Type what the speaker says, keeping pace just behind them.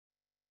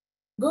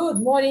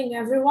Good morning,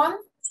 everyone.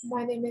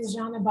 My name is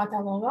Jana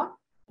Batalova,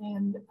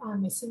 and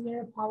I'm a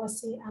senior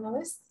policy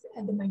analyst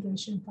at the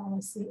Migration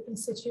Policy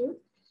Institute.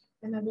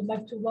 And I would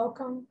like to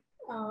welcome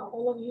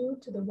all of you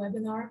to the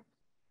webinar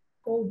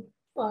called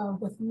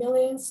With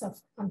Millions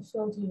of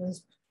Unfilled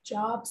US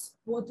Jobs,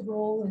 What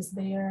Role is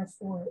There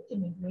for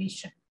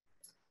Immigration?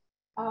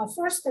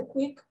 First, a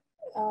quick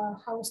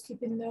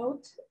housekeeping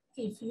note.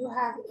 If you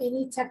have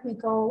any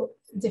technical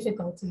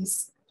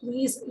difficulties,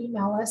 please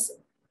email us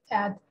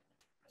at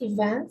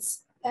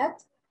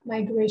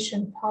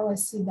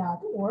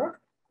events@migrationpolicy.org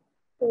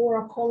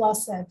or call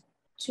us at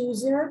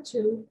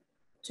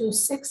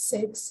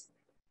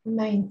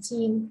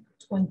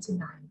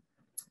 202-266-1929.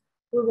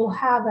 We will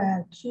have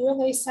a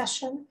Q&A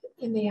session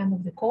in the end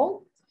of the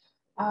call.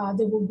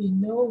 There will be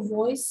no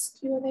voice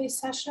Q&A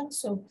session,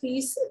 so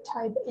please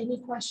type any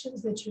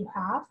questions that you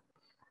have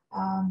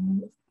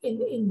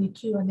in the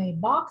Q&A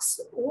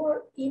box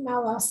or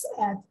email us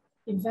at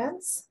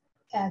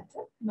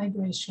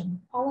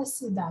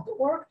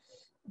events@migrationpolicy.org.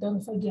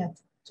 Don't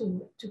forget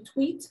to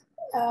tweet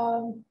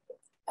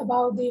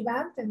about the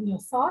event and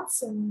your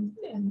thoughts and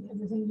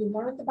everything you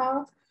learned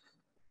about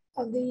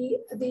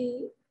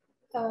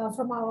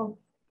from our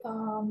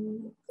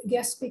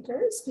guest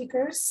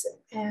speakers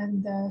and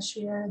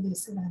share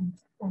this event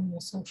on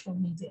your social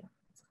media.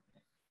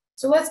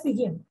 So let's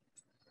begin.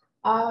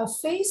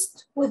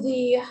 Faced with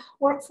the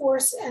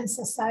workforce and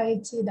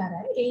society that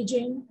are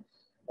aging,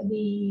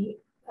 the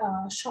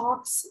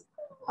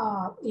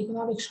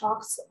economic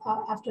shocks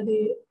after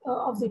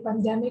of the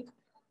pandemic,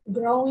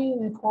 growing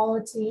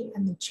inequality,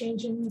 and the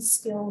changing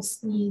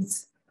skills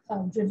needs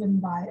driven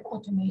by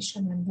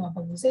automation and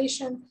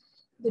globalization,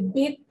 the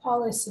big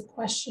policy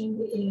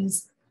question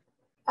is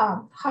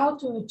how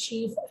to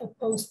achieve a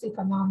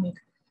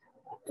post-economic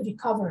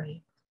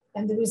recovery.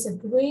 And there is a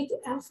great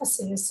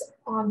emphasis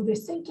on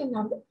rethinking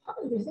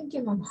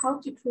on how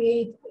to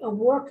create a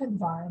work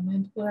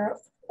environment where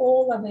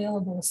all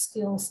available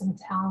skills and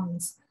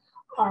talents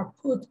are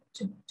put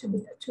to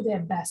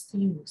their best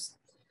use.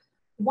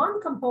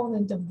 One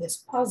component of this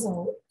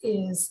puzzle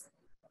is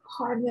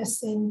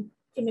harnessing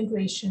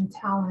immigration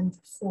talent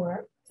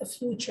for a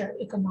future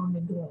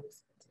economic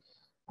growth.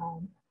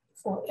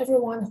 For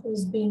everyone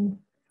who's been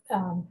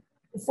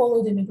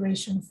followed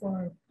immigration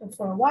for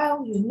a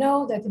while, you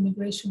know that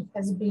immigration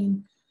has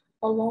been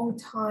a long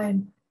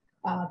time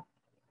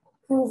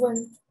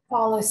proven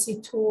policy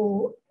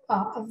tool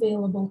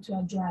available to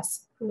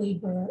address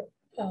labor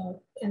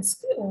and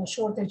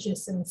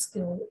shortages and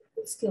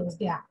skills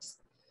gaps.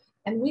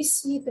 And we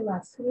see there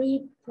are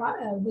three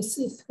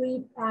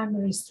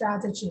primary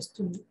strategies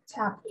to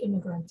tap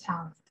immigrant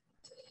talent.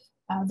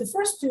 The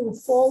first two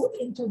fall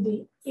into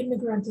the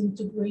immigrant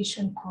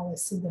integration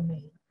policy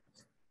domain.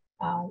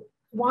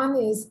 One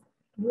is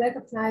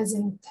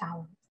recognizing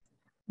talent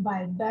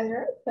by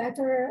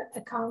better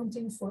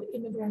accounting for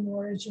immigrant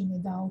origin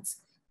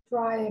adults'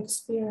 prior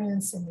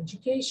experience and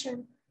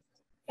education,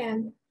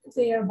 and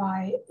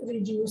thereby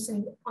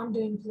reducing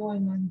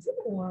underemployment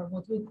or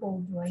what we call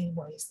brain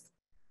waste.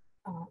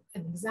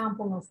 An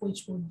example of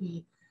which would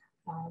be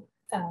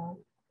a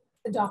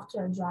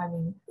doctor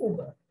driving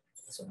Uber.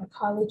 So a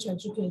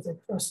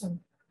college-educated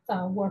person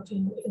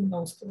working in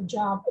most of the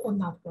job or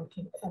not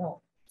working at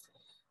all.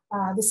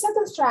 The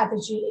second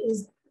strategy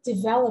is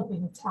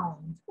developing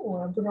talent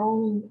or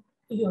growing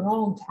your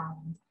own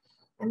talent.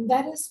 And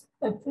that is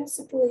by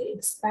principally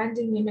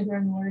expanding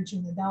immigrant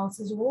origin adults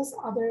as well as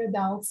other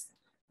adults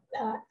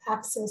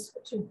access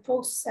to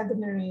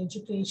post-secondary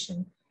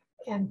education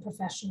and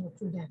professional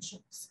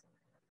credentials.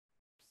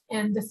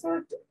 And the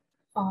third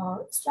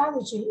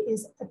strategy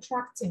is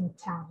attracting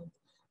talent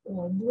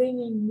or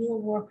bringing new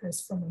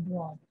workers from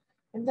abroad.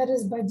 And that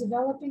is by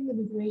developing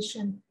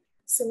immigration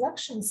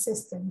selection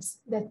systems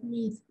that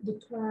meet the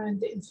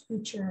current and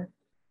future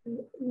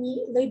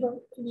labor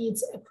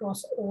needs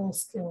across all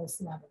skills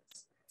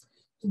levels.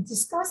 To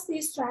discuss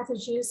these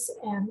strategies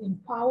and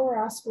empower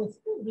us with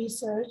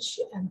research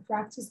and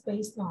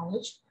practice-based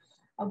knowledge,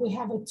 we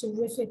have a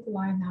terrific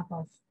lineup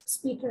of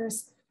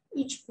speakers,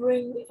 each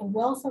bring a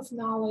wealth of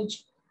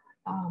knowledge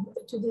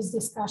to this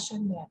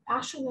discussion. They're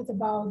passionate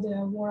about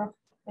their work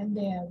and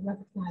they're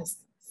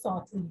recognized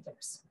thought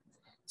leaders.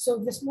 So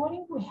this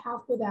morning we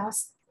have with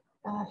us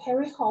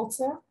Harry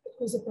Holzer,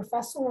 who's a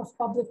professor of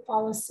public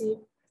policy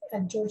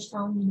at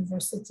Georgetown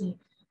University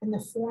and the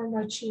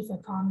former chief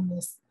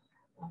economist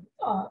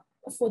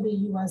for the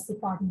US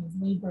Department of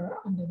Labor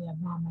under the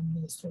Obama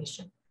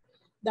administration.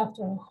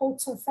 Dr.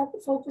 Holzer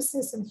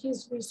focuses in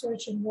his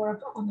research and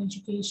work on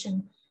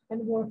education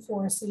and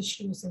workforce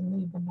issues and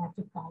labor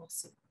market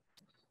policy.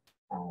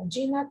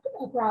 Gina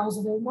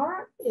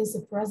Krause-Wilmar is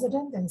the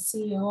president and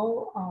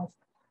CEO of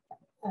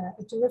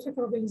a terrific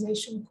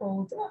organization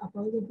called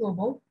Upperly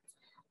Global.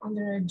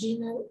 Under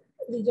Gina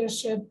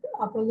leadership,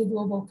 Upperly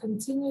Global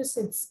continues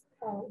its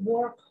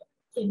work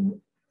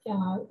in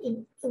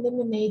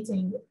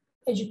eliminating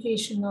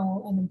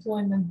educational and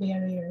employment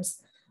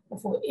barriers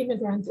for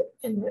immigrant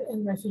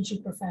and refugee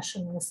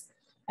professionals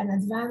and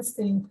advance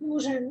the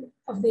inclusion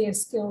of their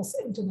skills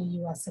into the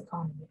US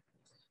economy.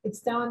 It's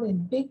done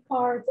in big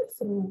part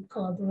through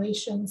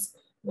collaborations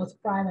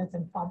with private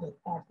and public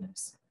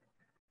partners.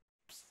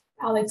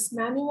 Alex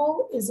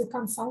Manuel is a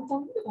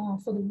consultant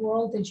for the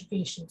World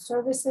Education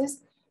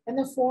Services and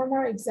a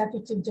former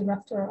executive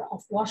director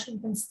of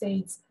Washington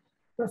State's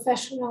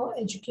Professional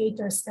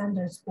Educator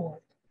Standards Board.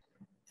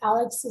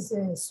 Alex is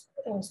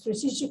a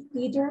strategic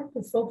leader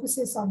who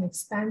focuses on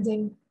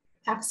expanding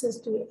access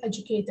to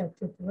educator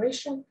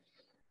preparation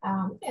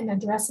and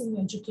addressing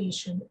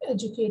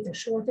educator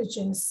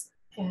shortages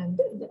and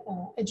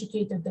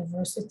educator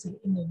diversity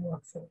in the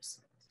workforce.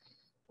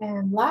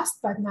 And last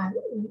but not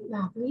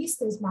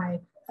least is my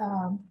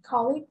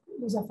colleague,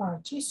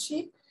 Muzaffar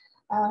Chishchi,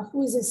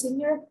 who is a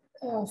senior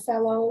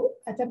fellow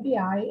at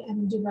MPI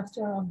and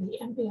director of the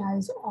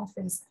MPI's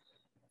office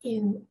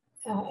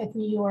at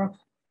New York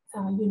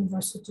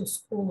University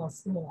School of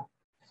Law.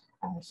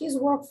 His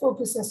work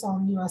focuses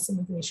on US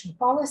immigration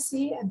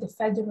policy at the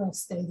federal,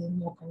 state, and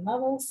local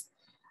levels.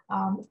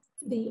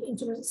 The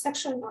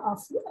intersection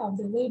of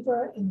the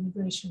labor and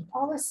immigration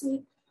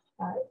policy,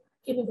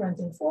 immigrant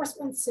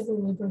enforcement,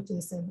 civil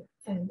liberties,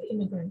 and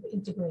immigrant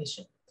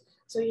integration.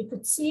 So you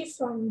could see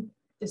from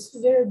this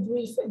very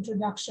brief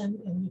introduction,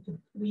 and you could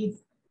read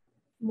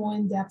more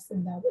in depth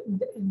in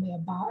their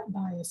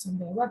bios on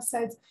their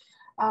websites,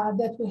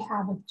 that we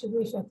have a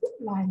terrific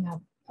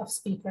lineup of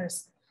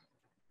speakers.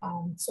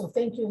 So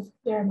thank you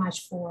very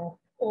much for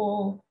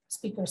all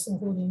speakers,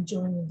 including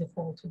joining the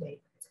call today.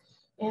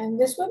 And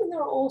this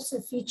webinar also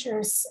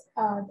features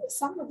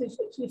some of the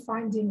key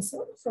findings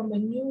from a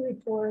new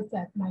report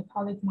that my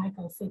colleague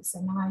Michael Fix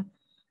and I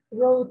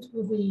wrote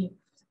with the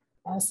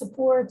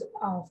support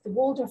of the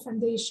Walter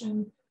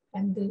Foundation,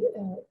 and the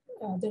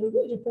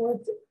report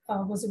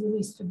was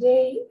released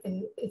today.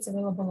 It's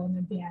available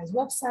on MPI's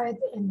website,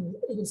 and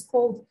it is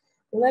called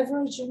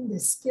Leveraging the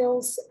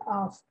Skills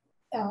of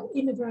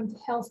Immigrant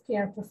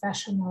Healthcare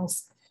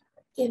Professionals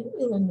in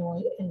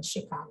Illinois and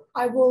Chicago.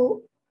 I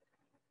will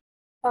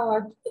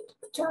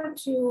turn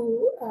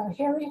to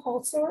Harry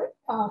Holzer,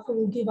 who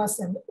will give us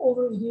an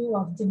overview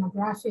of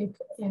demographic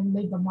and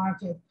labor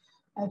market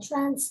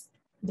trends,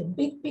 the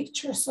big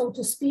picture, so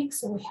to speak,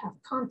 so we have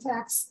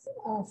context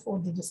for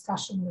the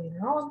discussion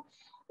later on.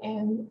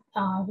 And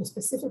we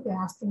specifically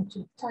asked him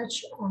to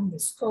touch on the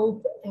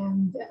scope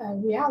and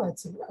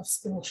reality of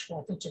skill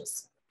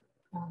shortages.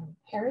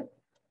 Harry?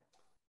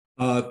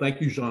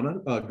 Thank you, Jana.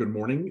 Good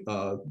morning.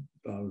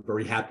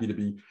 Very happy to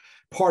be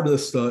part of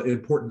this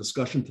important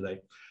discussion today.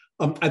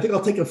 I think I'll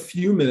take a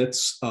few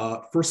minutes,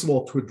 first of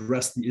all, to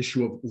address the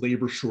issue of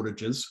labor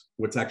shortages,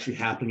 what's actually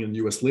happening in the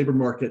US labor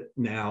market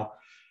now,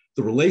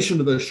 the relation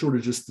to those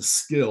shortages to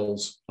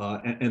skills,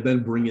 and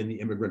then bring in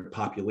the immigrant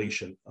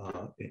population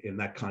in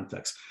that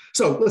context.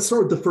 So let's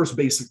start with the first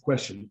basic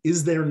question.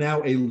 Is there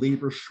now a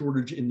labor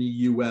shortage in the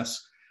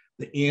US?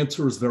 The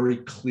answer is very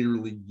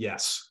clearly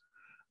yes.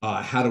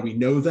 How do we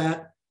know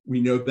that?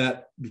 We know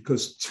that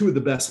because two of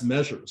the best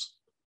measures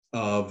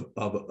of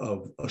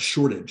a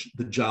shortage,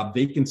 the job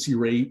vacancy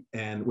rate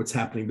and what's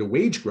happening to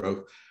wage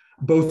growth,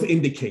 both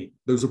indicate,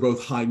 those are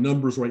both high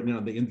numbers right now,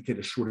 they indicate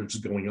a shortage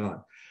is going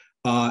on.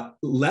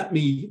 Let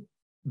me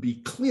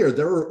be clear,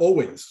 there are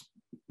always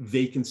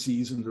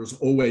vacancies and there's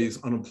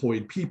always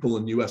unemployed people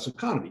in the US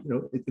economy. You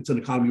know, it's an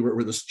economy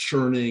where there's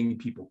churning,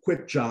 people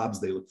quit jobs,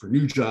 they look for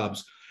new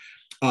jobs.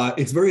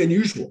 It's very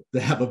unusual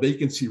to have a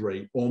vacancy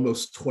rate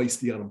almost twice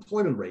the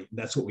unemployment rate. And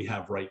that's what we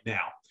have right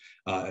now,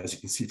 as you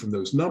can see from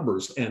those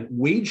numbers. And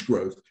wage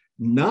growth,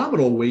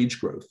 nominal wage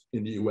growth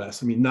in the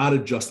US, I mean, not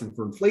adjusting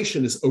for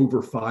inflation, is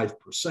over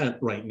 5%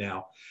 right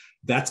now.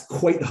 That's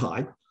quite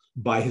high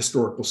by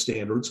historical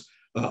standards.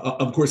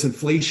 Of course,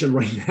 inflation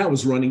right now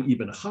is running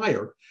even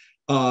higher,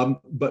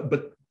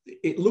 but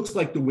it looks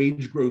like the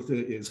wage growth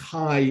is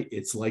high.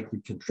 It's likely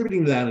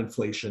contributing to that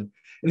inflation.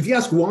 And if you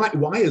ask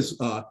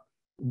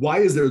why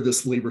is there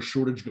this labor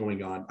shortage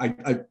going on?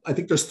 I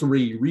think there's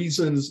three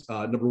reasons.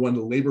 Number one,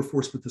 the labor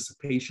force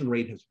participation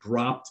rate has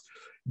dropped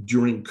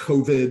during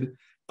COVID,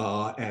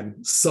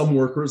 and some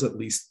workers, at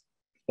least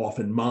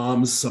often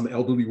moms, some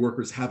elderly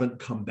workers, haven't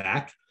come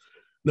back.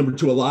 Number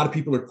two, a lot of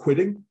people are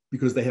quitting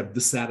because they have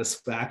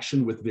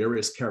dissatisfaction with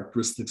various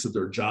characteristics of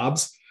their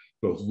jobs,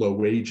 both low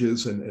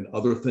wages and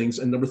other things.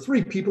 And number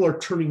three, people are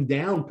turning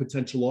down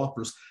potential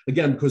offers,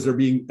 again, because they're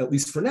being, at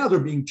least for now, they're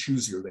being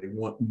choosier, they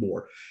want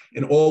more.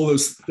 And all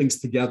those things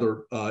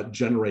together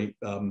generate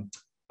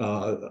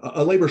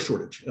a labor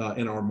shortage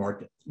in our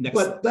market.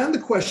 But then the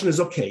question is,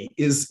 okay,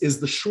 is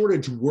the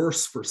shortage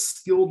worse for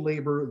skilled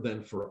labor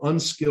than for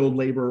unskilled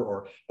labor,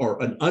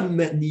 or an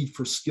unmet need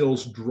for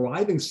skills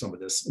driving some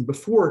of this? And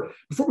before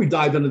we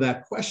dive into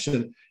that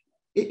question,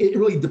 it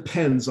really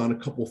depends on a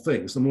couple of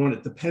things. Number one,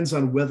 it depends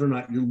on whether or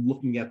not you're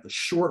looking at the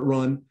short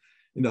run,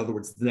 in other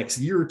words, the next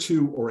year or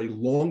two, or a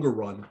longer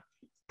run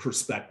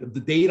perspective. The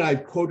data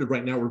I've quoted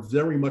right now are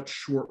very much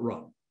short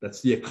run.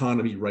 That's the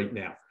economy right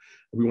now.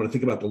 We want to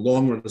think about the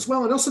long run as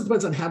well. It also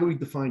depends on how do we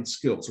define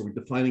skills. Are we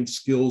defining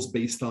skills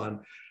based on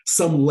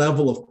some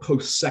level of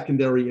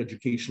post-secondary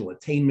educational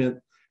attainment,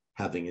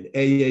 having an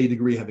AA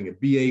degree, having a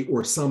BA,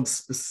 or some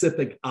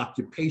specific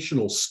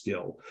occupational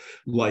skill,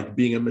 like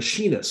being a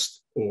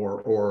machinist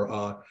or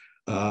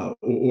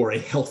a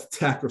health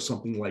tech or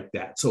something like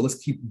that. So let's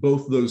keep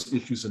both those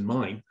issues in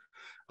mind.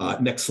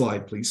 Next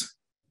slide, please.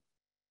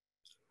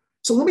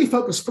 So let me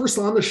focus first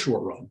on the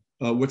short run,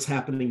 what's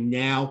happening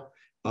now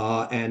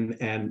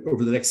and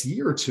over the next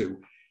year or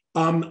two.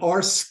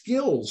 Are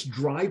skills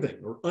driving,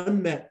 or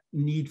unmet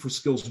need for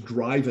skills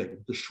driving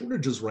the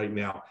shortages right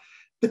now?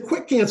 The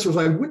quick answer is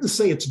I wouldn't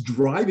say it's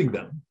driving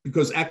them,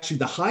 because actually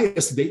the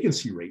highest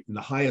vacancy rate and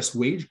the highest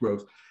wage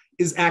growth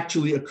is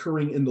actually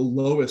occurring in the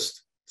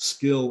lowest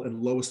skill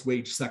and lowest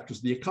wage sectors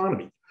of the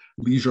economy: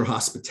 leisure,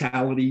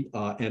 hospitality,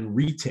 and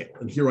retail.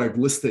 And here I've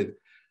listed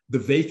the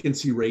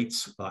vacancy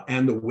rates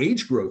and the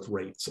wage growth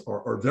rates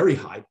are very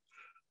high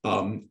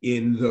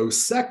in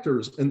those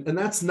sectors. And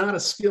that's not a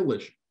skill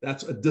issue.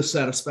 That's a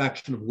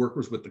dissatisfaction of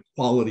workers with the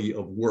quality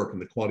of work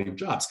and the quality of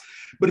jobs.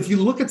 But if you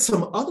look at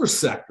some other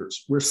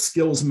sectors where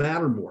skills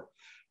matter more,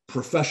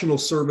 professional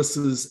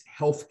services,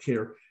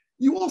 healthcare,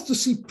 you also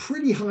see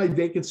pretty high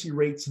vacancy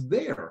rates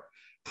there,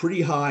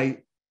 pretty high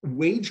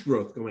wage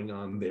growth going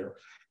on there.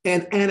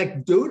 And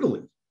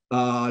anecdotally,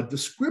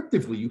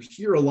 descriptively, you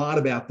hear a lot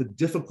about the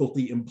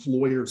difficulty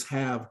employers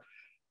have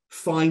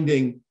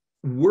finding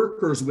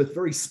workers with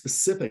very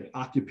specific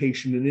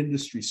occupation and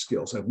industry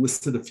skills. I've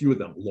listed a few of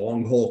them: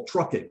 long haul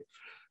trucking,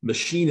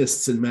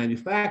 machinists in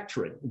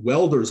manufacturing,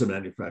 welders in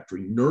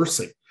manufacturing,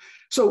 nursing.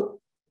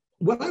 So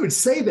what I would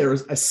say there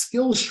is a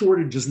skills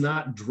shortage is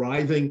not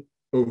driving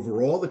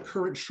overall the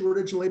current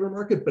shortage in labor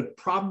market, but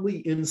probably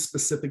in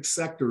specific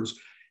sectors,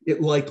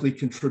 it likely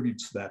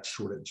contributes to that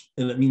shortage.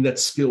 And I mean that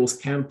skills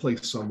can play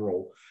some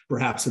role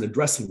perhaps in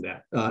addressing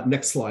that.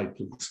 Next slide,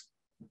 please.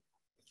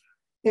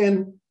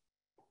 And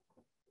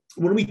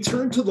when we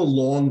turn to the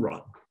long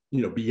run,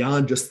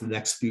 beyond just the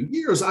next few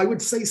years, I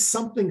would say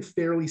something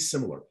fairly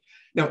similar.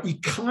 Now,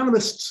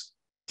 economists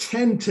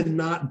tend to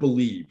not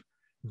believe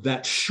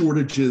that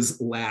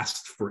shortages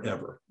last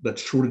forever, that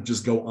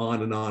shortages go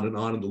on and on and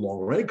on in the long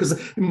run, because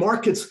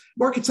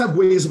markets have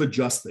ways of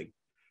adjusting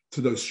to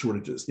those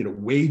shortages.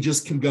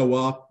 Wages can go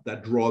up,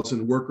 that draws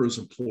in workers,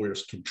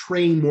 employers can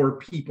train more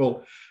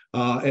people,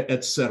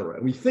 et cetera.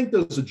 And we think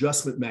those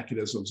adjustment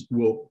mechanisms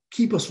will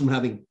keep us from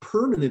having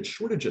permanent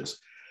shortages.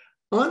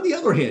 On the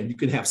other hand, you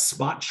can have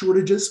spot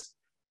shortages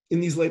in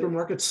these labor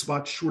markets,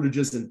 spot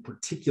shortages in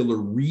particular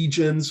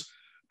regions,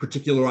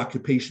 particular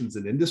occupations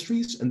and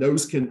industries, and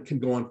those can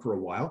go on for a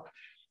while.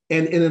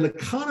 And in an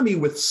economy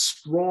with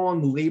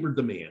strong labor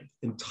demand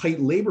and tight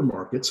labor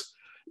markets,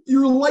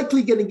 you're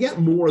likely going to get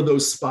more of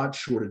those spot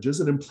shortages,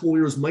 and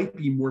employers might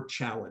be more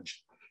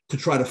challenged to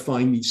try to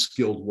find these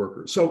skilled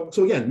workers. So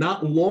again,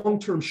 not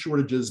long-term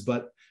shortages,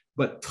 but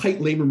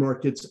tight labor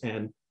markets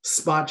and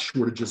spot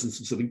shortages in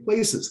specific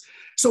places.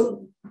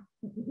 So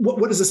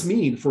what does this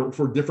mean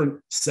for different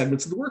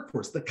segments of the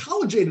workforce? The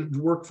college-aided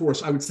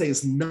workforce, I would say,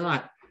 is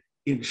not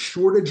in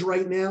shortage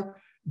right now,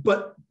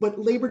 but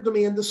labor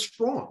demand is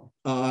strong.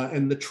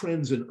 And the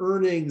trends in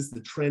earnings,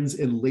 the trends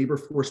in labor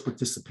force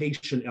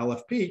participation,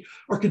 LFP,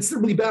 are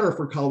considerably better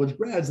for college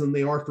grads than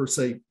they are for,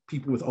 say,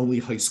 people with only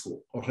high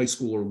school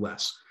or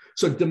less.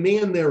 So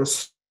demand there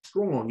is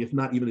strong, if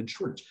not even in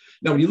shortage.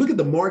 Now, when you look at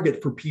the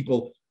market for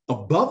people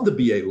above the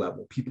BA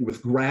level, people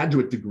with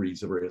graduate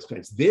degrees of various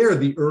kinds, there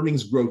the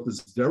earnings growth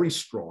is very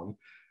strong.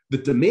 The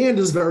demand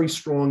is very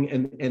strong,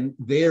 and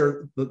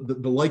there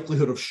the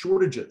likelihood of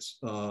shortages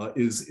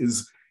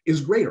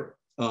is greater.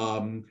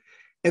 And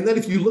then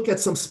if you look at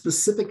some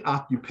specific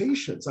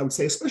occupations, I would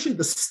say especially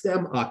the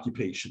STEM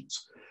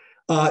occupations,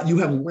 you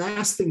have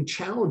lasting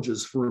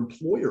challenges for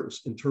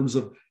employers in terms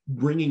of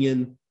bringing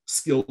in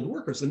skilled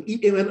workers. And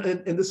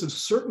this is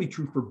certainly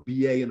true for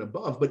BA and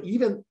above, but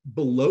even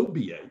below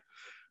BA,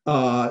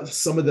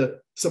 some of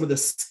the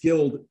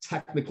skilled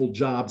technical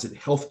jobs in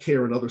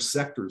healthcare and other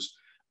sectors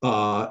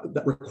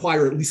that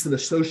require at least an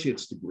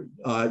associate's degree.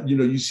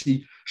 You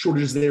see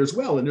shortages there as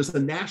well. And there's a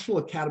National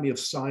Academy of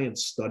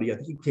Science study, I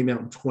think it came out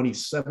in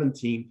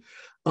 2017,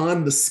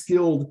 on the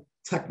skilled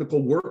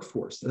technical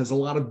workforce that has a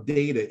lot of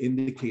data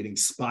indicating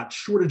spot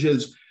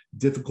shortages,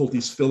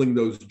 difficulties filling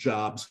those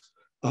jobs.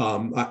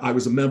 I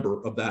was a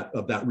member of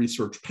that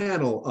research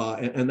panel,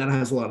 and that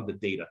has a lot of the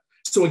data.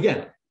 So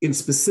again, in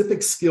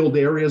specific skilled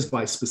areas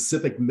by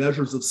specific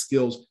measures of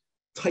skills,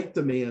 tight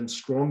demand,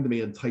 strong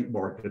demand, tight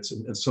markets,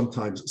 and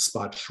sometimes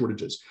spot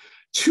shortages.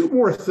 Two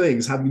more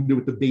things having to do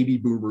with the baby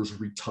boomers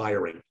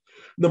retiring.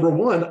 Number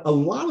one, a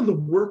lot of the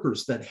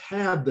workers that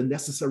have the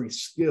necessary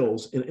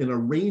skills in a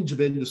range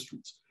of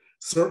industries,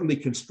 certainly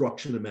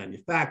construction and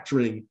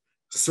manufacturing,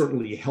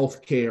 certainly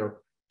healthcare,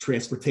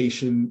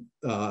 transportation,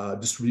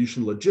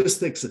 distribution,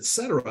 logistics, et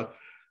cetera,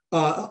 a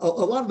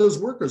lot of those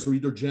workers are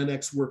either Gen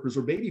X workers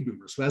or baby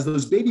boomers. So as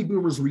those baby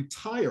boomers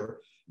retire,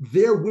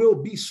 there will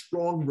be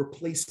strong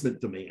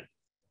replacement demand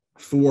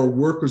for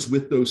workers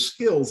with those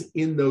skills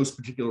in those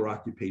particular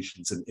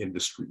occupations and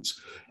industries.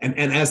 And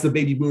as the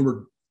baby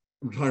boomer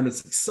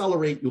retirements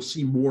accelerate, you'll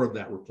see more of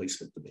that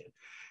replacement demand.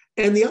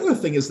 And the other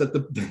thing is that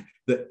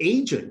the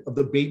aging of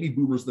the baby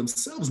boomers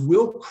themselves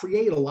will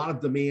create a lot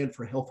of demand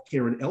for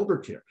healthcare and elder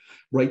care,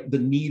 right? The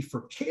need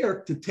for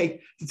care to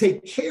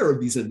take care of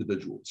these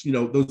individuals.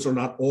 Those are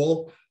not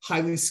all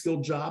highly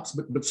skilled jobs,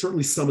 but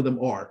certainly some of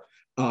them are.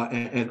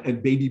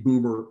 And baby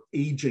boomer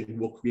aging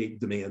will create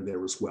demand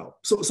there as well.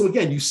 So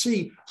again, you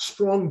see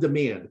strong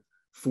demand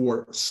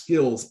for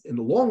skills in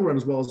the long run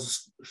as well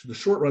as the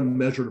short run,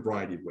 measured a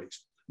variety of ways.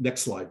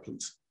 Next slide,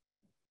 please.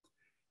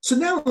 So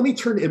now let me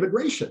turn to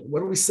immigration. What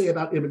do we say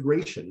about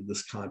immigration in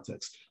this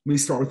context? Let me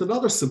start with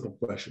another simple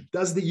question.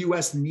 Does the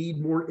US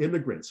need more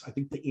immigrants? I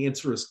think the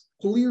answer is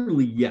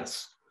clearly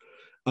yes.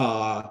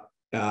 And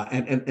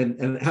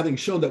having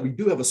shown that we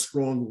do have a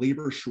strong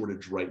labor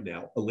shortage right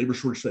now, a labor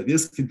shortage that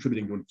is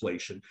contributing to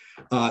inflation,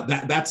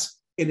 that's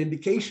an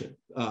indication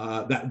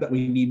that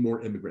we need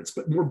more immigrants.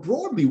 But more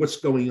broadly,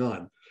 what's going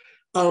on?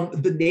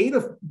 The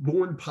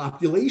native-born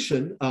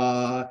population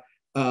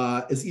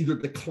is either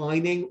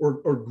declining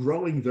or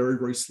growing very,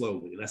 very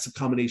slowly. And that's a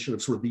combination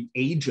of sort of the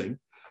aging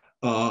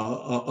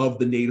of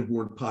the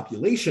native-born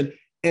population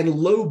and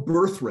low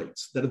birth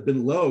rates that have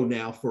been low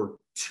now for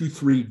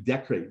 2-3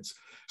 decades.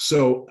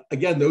 So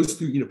again, those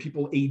two,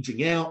 people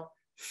aging out,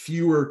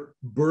 fewer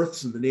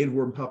births in the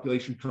native-born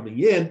population coming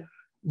in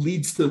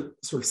leads to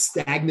sort of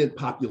stagnant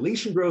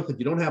population growth. If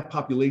you don't have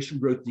population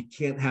growth, you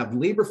can't have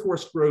labor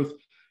force growth.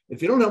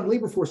 If you don't have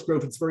labor force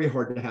growth, it's very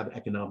hard to have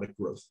economic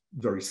growth,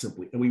 very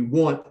simply. And we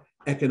want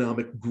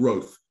economic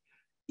growth.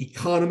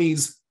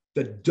 Economies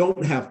that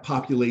don't have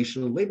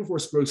population and labor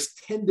force growth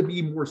tend to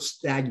be more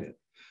stagnant.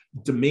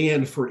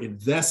 Demand for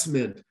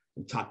investment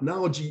and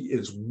technology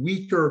is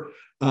weaker,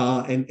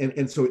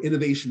 and so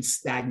innovation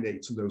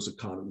stagnates in those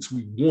economies.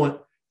 We want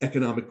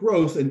economic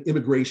growth, and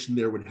immigration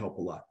there would help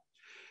a lot.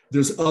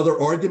 There's other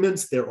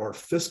arguments. There are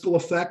fiscal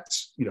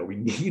effects. We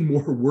need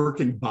more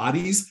working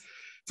bodies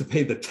to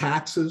pay the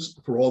taxes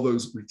for all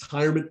those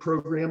retirement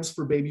programs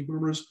for baby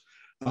boomers.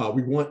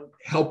 We want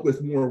help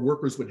with more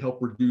workers would help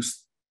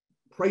reduce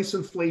price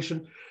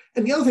inflation.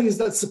 And the other thing is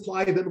that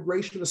supply of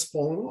immigration has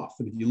fallen off.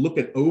 And if you look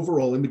at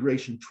overall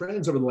immigration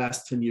trends over the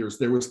last 10 years,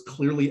 there was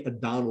clearly a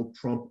Donald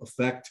Trump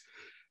effect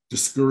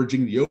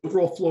discouraging the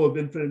overall flow of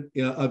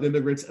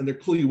immigrants. And there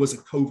clearly was a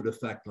COVID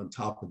effect on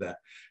top of that.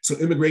 So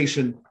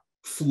immigration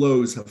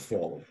flows have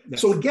fallen.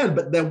 So again,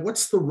 but then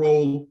what's the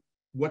role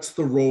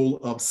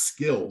of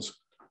skills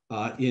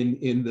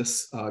in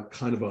this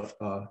kind of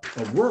a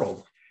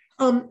world?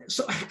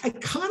 So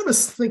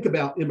economists think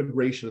about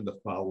immigration in the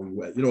following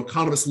way.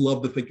 Economists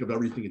love to think of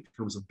everything in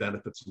terms of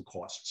benefits and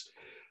costs.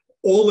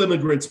 All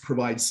immigrants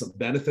provide some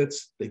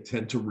benefits. They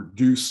tend to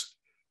reduce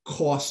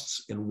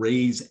costs and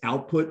raise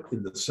output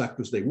in the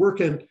sectors they work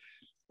in.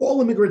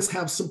 All immigrants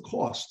have some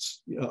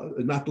costs,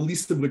 not the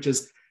least of which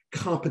is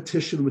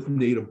competition with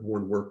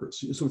native-born workers.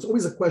 So it's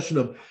always a question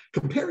of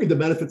comparing the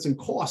benefits and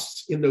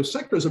costs in those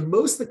sectors. And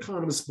most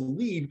economists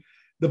believe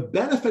the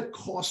benefit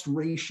cost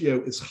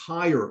ratio is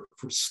higher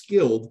for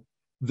skilled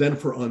than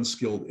for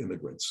unskilled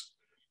immigrants.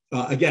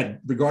 Again,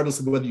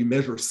 regardless of whether you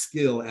measure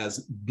skill as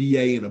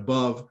BA and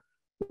above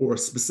or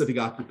specific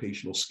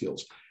occupational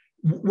skills.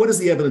 What does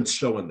the evidence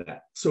show on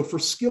that? So for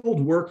skilled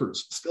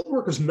workers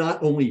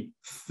not only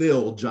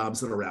fill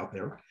jobs that are out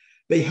there,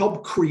 they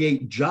help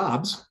create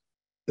jobs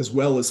as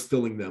well as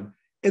filling them,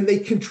 and they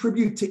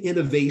contribute to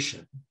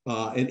innovation.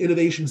 And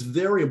innovation is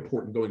very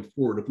important going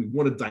forward if we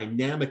want a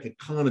dynamic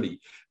economy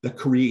that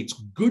creates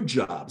good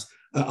jobs,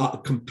 a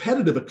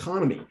competitive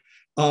economy.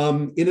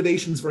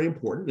 Innovation is very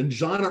important. And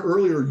Jana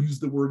earlier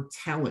used the word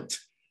talent.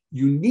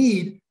 You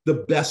need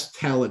the best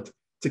talent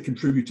to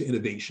contribute to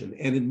innovation.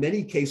 And in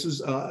many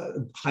cases,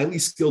 highly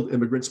skilled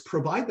immigrants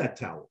provide that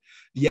talent.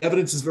 The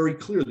evidence is very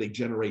clear. They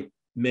generate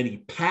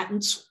many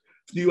patents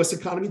for the US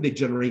economy. They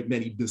generate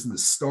many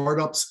business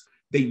startups.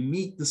 They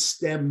meet the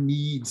STEM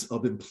needs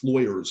of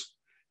employers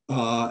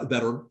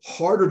that are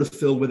harder to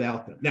fill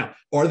without them. Now,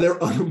 are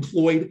there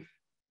unemployed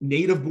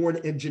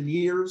native-born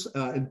engineers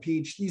and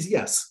PhDs?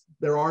 Yes,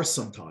 there are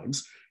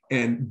sometimes.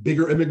 And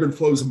bigger immigrant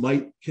flows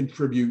might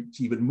contribute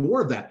to even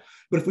more of that.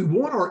 But if we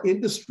want our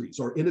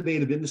industries, our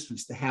innovative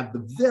industries, to have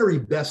the very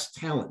best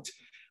talent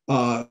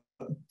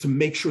to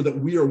make sure that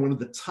we are one of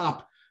the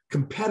top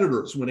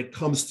competitors when it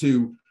comes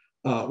to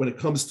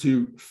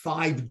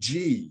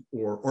 5G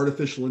or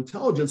artificial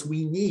intelligence,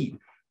 we need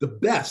the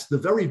best, the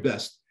very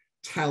best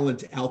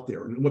talent out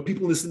there. And what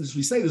people in this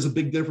industry say, there's a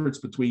big difference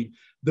between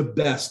the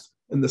best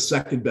and the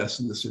second best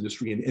in this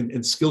industry,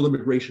 and skilled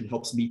immigration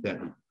helps meet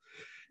that need.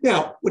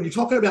 Now, when you're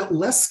talking about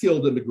less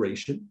skilled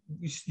immigration,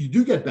 you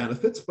do get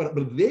benefits, but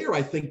there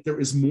I think there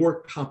is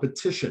more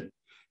competition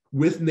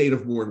with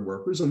native-born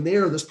workers, and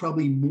there's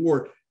probably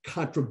more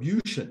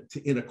contribution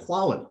to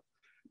inequality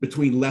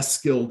between less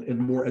skilled and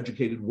more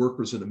educated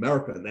workers in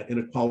America, and that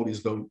inequality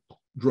has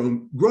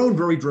grown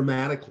very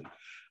dramatically.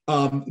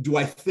 Do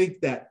I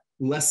think that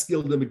less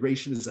skilled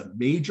immigration is a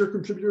major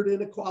contributor to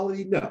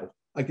inequality? No.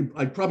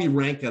 I'd probably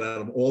rank it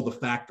out of all the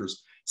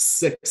factors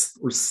 6th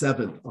or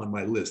 7th on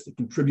my list. It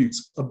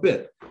contributes a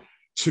bit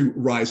to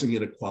rising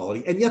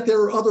inequality. And yet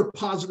there are other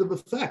positive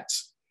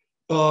effects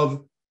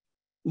of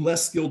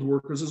less skilled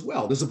workers as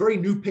well. There's a very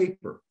new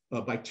paper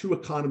by two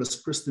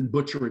economists, Kristen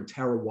Butcher and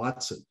Tara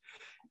Watson,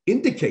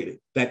 indicating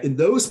that in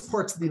those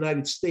parts of the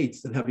United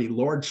States that have a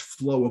large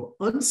flow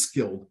of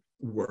unskilled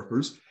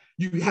workers,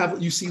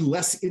 you see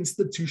less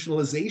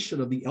institutionalization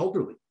of the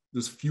elderly.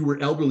 There's fewer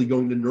elderly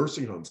going to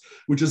nursing homes,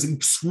 which is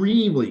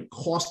extremely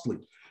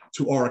costly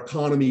to our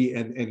economy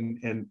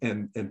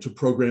and to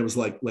programs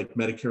like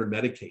Medicare and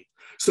Medicaid.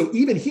 So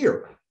even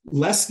here,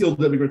 less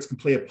skilled immigrants can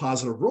play a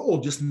positive role,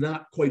 just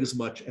not quite as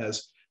much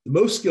as the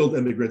most skilled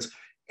immigrants.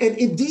 And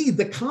indeed,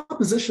 the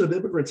composition of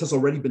immigrants has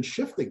already been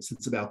shifting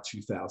since about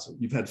 2000.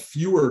 You've had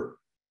fewer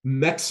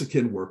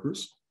Mexican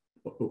workers,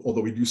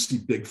 although we do see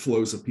big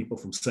flows of people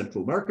from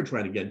Central America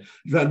trying again.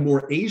 You've had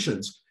more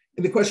Asians.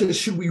 And the question is,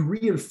 should we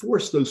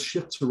reinforce those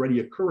shifts already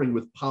occurring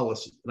with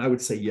policy? And I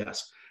would say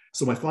yes.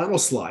 So my final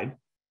slide.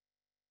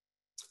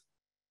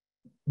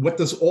 What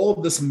does all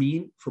of this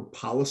mean for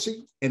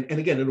policy? And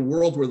again, in a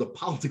world where the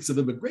politics of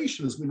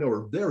immigration, as we know,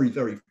 are very,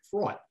 very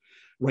fraught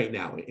right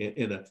now,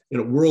 in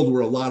a world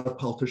where a lot of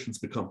politicians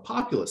become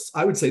populists,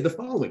 I would say the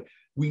following.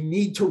 We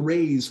need to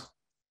raise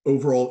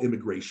overall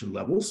immigration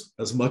levels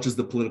as much as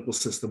the political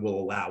system will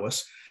allow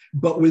us.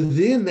 But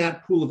within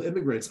that pool of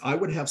immigrants, I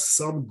would have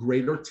some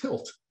greater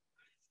tilt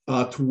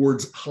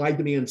towards high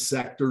demand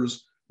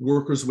sectors,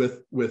 workers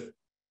with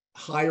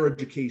higher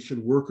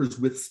education, workers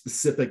with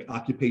specific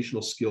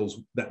occupational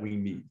skills that we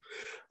need.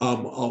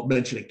 I'll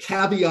mention a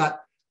caveat.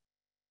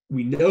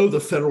 We know the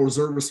Federal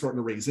Reserve is starting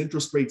to raise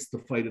interest rates to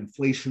fight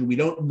inflation. We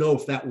don't know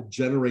if that will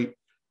generate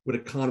what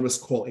economists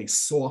call a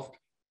soft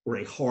or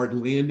a hard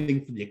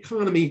landing for the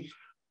economy.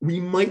 We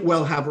might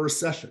well have a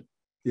recession.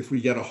 If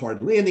we get a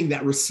hard landing,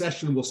 that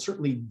recession will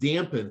certainly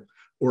dampen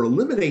or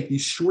eliminate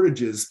these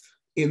shortages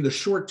in the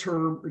short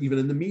term, or even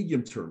in the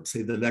medium term,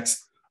 say the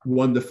next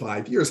 1 to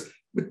 5 years.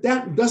 But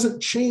that doesn't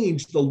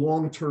change the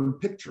long-term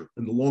picture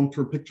and the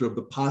long-term picture of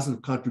the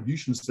positive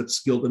contributions that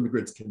skilled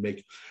immigrants can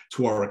make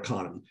to our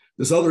economy.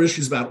 There's other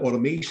issues about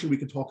automation we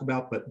could talk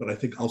about, but I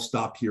think I'll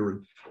stop here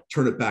and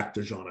turn it back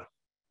to Jana.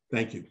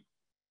 Thank you.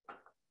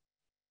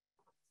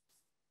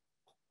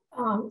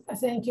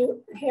 Thank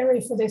you,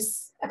 Harry, for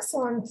this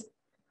excellent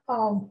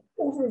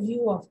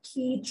overview of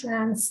key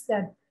trends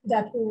that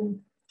will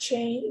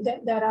change,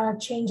 that are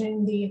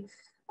changing the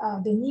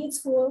needs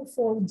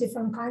for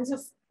different kinds of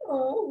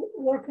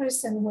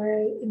workers, and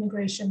where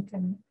immigration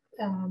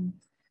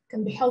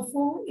can be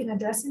helpful in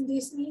addressing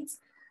these needs.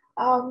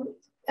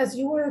 As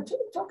you were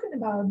talking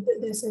about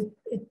this,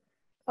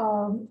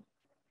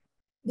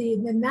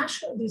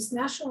 these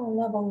national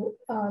level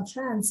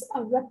trends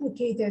are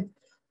replicated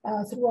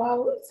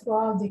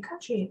throughout the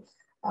country.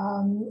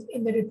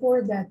 In the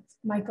report that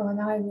Michael and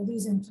I were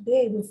using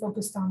today, we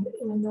focused on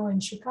Illinois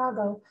and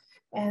Chicago,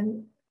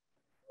 and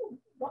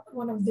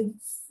one of the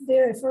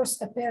very first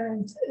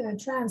apparent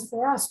trends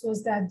for us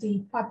was that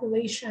the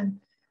population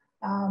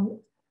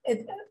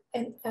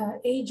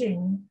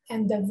aging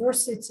and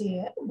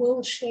diversity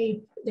will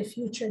shape the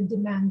future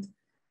demand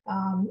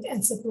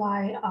and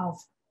supply of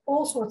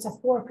all sorts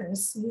of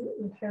workers.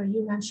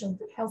 You mentioned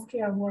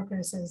healthcare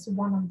workers as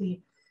one of the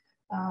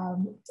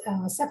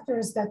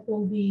sectors that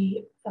will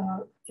be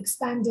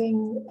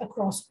expanding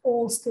across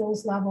all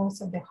skills levels,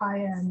 at the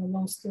higher and the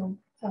low skill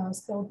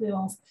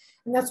levels.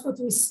 And that's what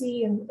we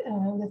see, and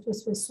that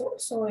was we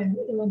saw in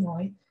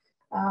Illinois.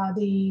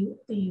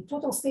 The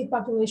total state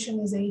population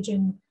is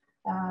aging.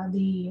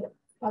 The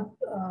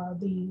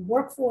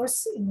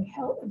workforce in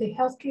the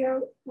healthcare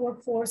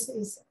workforce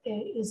is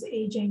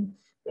aging.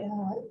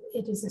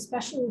 It is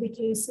especially the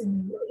case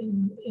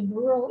in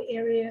rural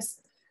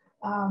areas.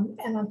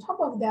 And on top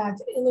of that,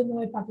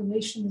 Illinois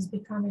population is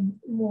becoming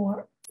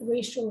more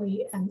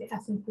racially and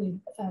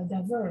ethnically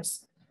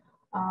diverse.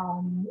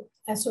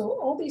 And so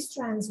all these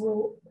trends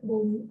will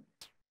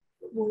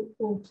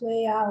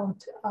play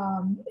out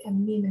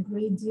and mean a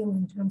great deal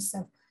in terms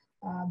of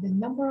the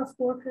number of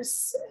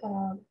workers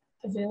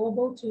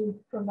available to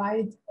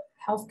provide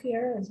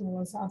healthcare as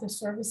well as other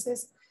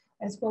services,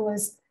 as well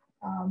as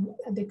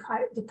the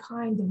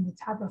kind and the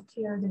type of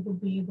care they will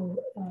be able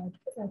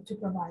to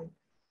provide.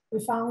 We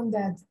found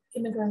that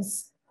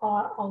immigrants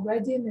are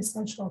already an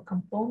essential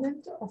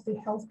component of the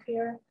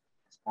healthcare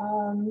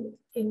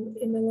in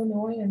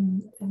Illinois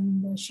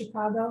and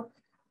Chicago,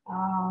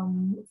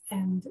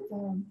 and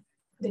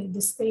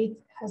the state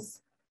has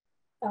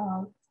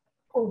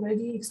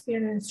already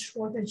experienced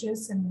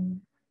shortages,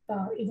 and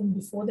even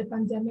before the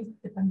pandemic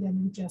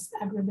just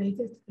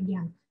aggravated.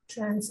 Again,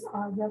 trends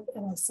are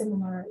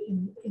similar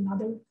in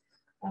other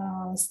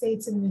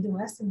states in the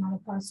Midwest and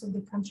other parts of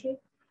the country.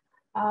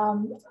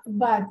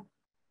 But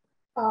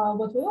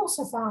what we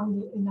also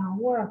found in our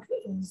work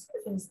is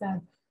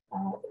that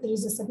there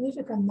is a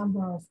significant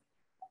number of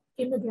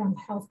immigrant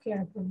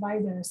healthcare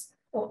providers,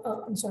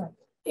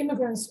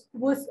 immigrants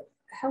with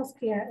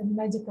healthcare and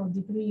medical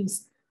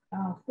degrees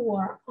who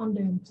are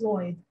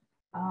underemployed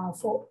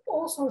for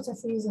all sorts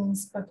of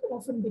reasons, but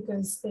often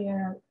because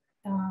their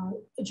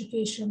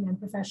education and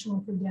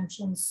professional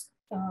credentials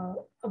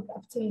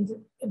obtained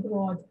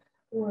abroad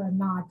were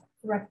not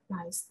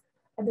recognized.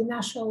 At the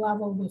national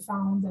level, we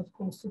found that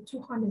close to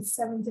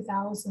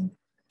 270,000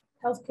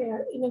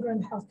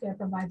 immigrant healthcare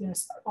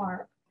providers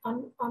are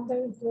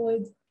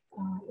underemployed.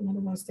 In other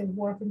words, they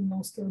work in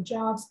low-skilled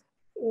jobs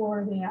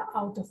or they are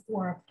out of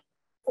work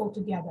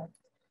altogether.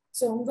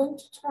 So I'm going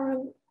to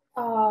turn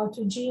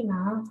to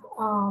Gina,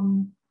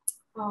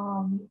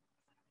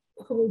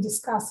 who will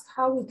discuss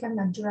how we can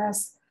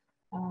address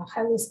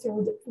highly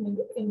skilled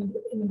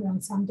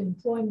immigrants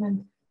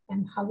underemployment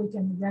and how we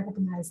can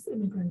recognize the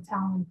immigrant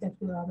talent that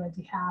we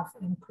already have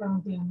and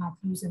currently are not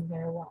using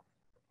very well.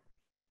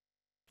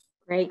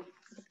 Great.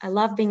 I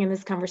love being in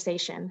this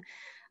conversation.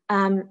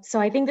 So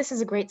I think this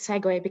is a great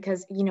segue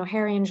because, you know,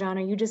 Harry and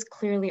Jana, you just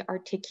clearly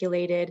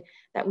articulated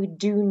that we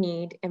do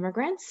need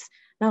immigrants,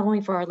 not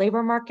only for our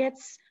labor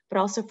markets, but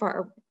also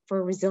for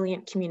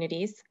resilient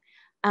communities.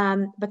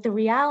 But the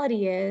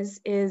reality is,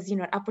 you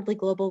know, at Upwardly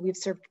Global, we've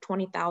served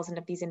 20,000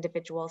 of these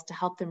individuals to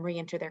help them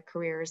re-enter their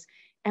careers.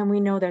 And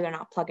we know that they're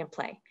not plug and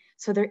play.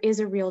 So there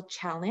is a real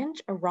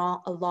challenge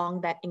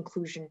along that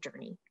inclusion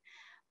journey.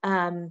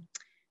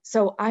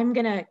 So I'm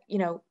gonna, you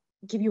know,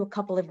 give you a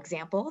couple of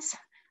examples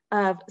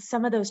of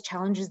some of those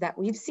challenges that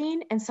we've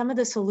seen and some of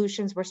the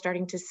solutions we're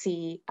starting to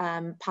see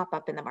pop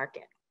up in the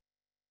market.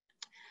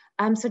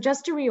 So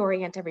just to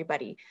reorient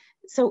everybody,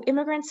 so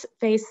immigrants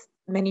face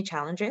many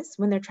challenges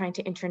when they're trying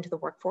to enter into the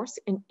workforce,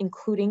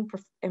 including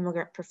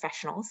immigrant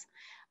professionals,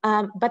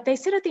 but they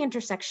sit at the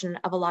intersection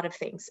of a lot of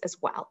things as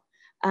well.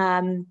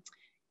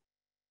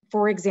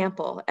 For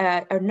example,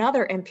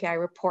 another MPI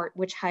report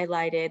which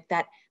highlighted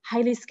that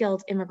highly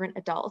skilled immigrant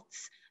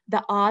adults,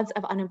 the odds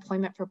of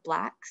unemployment for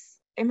Blacks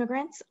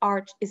immigrants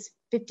is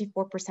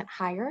 54%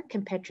 higher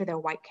compared to their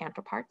white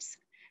counterparts,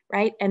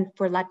 right? And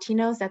for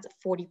Latinos, that's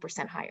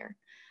 40% higher.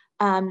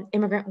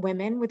 Immigrant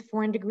women with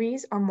foreign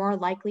degrees are more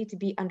likely to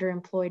be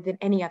underemployed than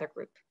any other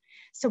group.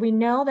 So we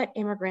know that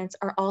immigrants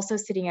are also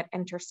sitting at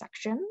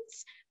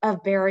intersections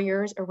of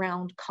barriers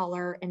around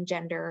color and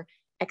gender,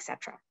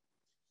 etc.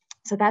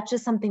 So that's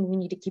just something we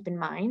need to keep in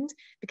mind,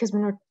 because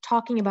when we're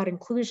talking about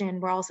inclusion,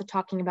 we're also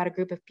talking about a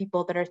group of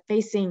people that are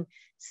facing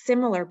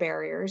similar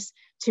barriers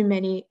to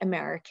many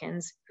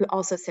Americans who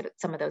also sit at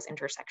some of those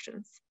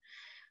intersections.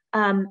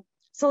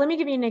 So let me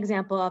give you an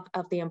example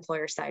of the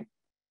employer side.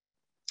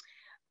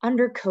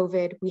 Under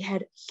COVID, we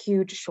had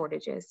huge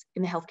shortages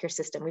in the healthcare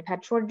system. We've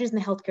had shortages in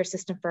the healthcare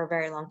system for a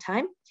very long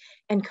time,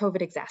 and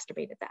COVID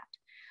exacerbated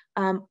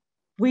that.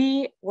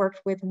 We worked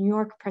with New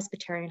York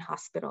Presbyterian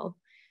Hospital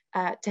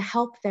to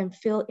help them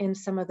fill in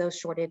some of those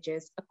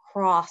shortages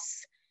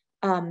across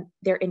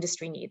their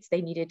industry needs.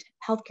 They needed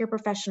healthcare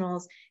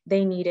professionals,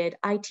 they needed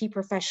IT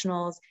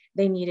professionals,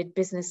 they needed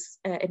business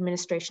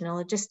administration and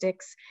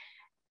logistics.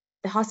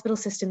 The hospital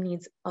system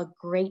needs a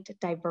great,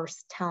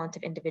 diverse talent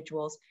of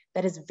individuals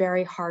that is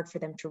very hard for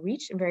them to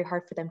reach and very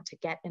hard for them to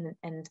get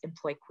and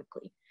employ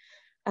quickly.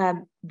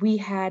 We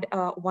had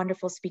a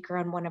wonderful speaker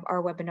on one of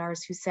our webinars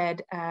who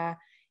said,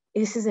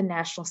 this is a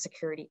national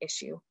security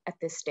issue at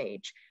this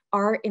stage.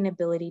 Our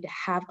inability to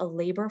have a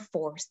labor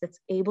force that's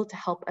able to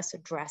help us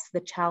address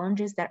the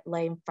challenges that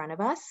lay in front of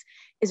us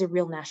is a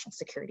real national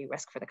security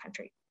risk for the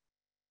country.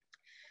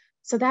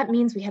 So that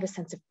means we had a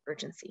sense of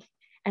urgency.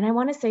 And I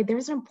want to say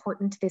there's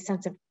important to this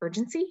sense of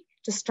urgency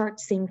to start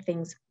seeing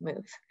things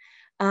move.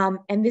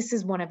 And this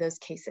is one of those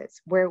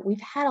cases where we've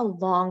had a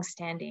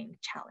long-standing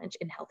challenge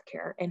in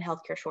healthcare and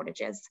healthcare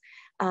shortages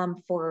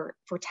for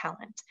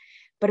talent.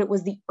 But it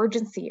was the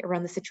urgency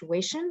around the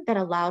situation that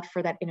allowed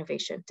for that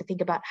innovation to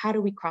think about how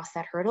do we cross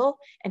that hurdle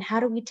and how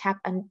do we tap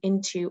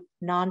into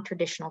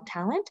non-traditional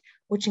talent,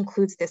 which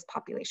includes this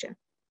population.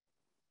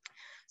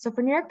 So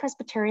for New York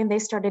Presbyterian, they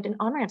started an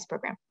on-ramps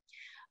program.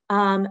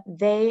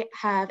 They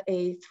have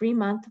a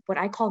 3-month, what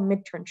I call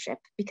mid-turnship,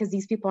 because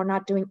these people are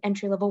not doing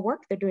entry-level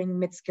work, they're doing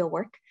mid-skill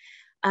work,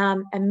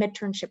 a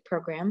mid-turnship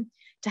program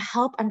to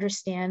help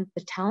understand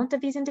the talent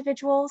of these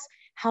individuals,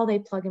 how they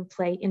plug and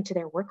play into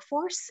their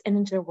workforce and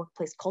into their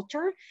workplace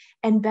culture,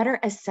 and better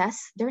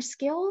assess their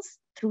skills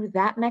through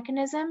that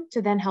mechanism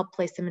to then help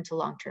place them into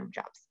long-term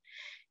jobs.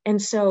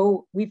 And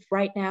so we've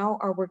right now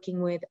are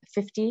working with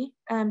 50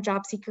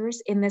 job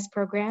seekers in this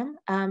program,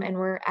 and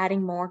we're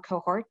adding more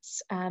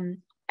cohorts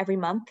every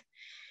month.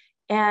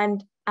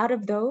 And out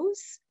of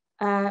those,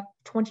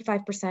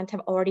 25%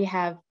 have already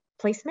have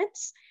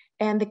placements.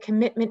 And the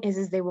commitment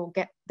is they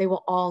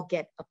will all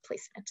get a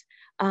placement.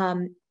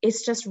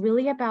 It's just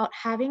really about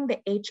having the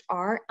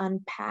HR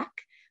unpack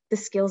the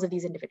skills of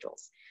these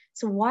individuals.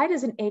 So why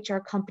does an HR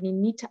company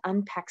need to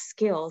unpack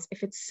skills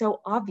if it's so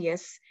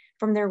obvious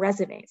from their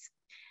resumes?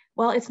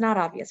 Well, it's not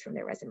obvious from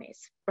their resumes,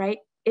 right?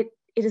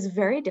 It is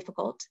very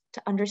difficult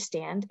to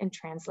understand and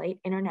translate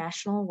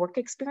international work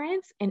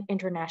experience and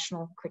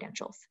international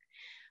credentials.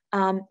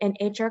 And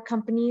HR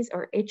companies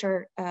or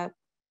HR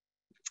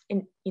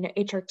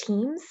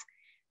teams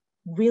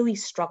really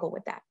struggle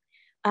with that.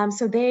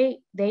 So they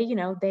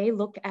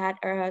look at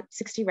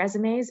 60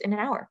 resumes in an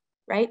hour,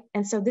 right?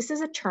 And so this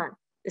is a churn.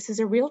 This is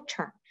a real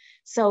churn.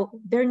 So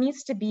there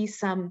needs to be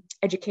some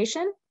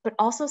education, but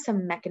also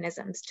some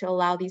mechanisms to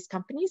allow these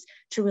companies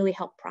to really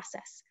help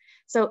process.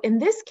 So in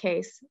this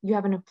case, you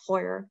have an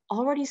employer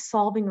already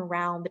solving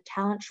around the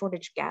talent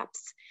shortage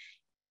gaps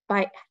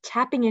by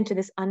tapping into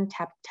this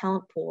untapped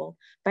talent pool,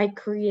 by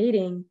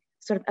creating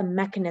sort of a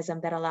mechanism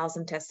that allows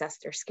them to assess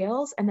their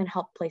skills and then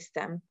help place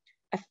them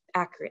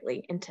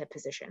accurately into a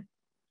position.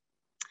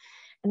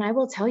 And I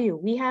will tell you,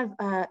 we have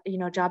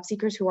job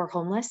seekers who are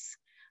homeless,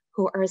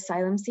 who are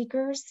asylum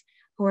seekers,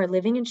 who are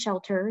living in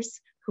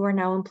shelters, who are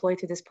now employed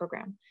through this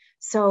program.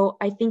 So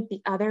I think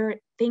the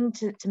other thing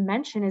to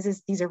mention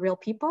is these are real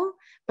people,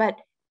 but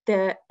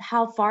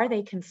how far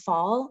they can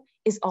fall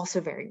is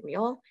also very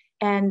real.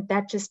 And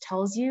that just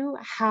tells you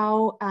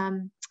how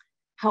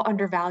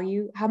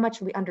much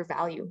we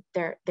undervalue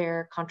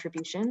their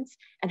contributions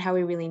and how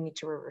we really need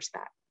to reverse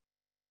that.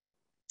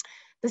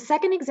 The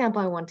second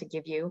example I want to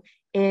give you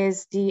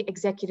is the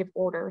executive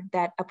order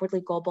that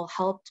Upwardly Global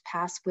helped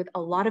pass with a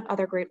lot of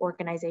other great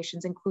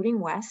organizations, including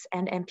WES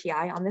and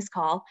MPI on this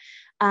call,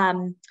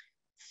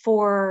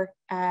 for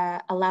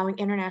allowing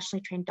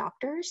internationally trained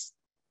doctors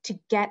to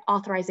get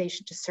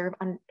authorization to serve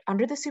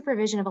under the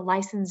supervision of a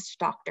licensed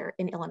doctor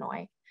in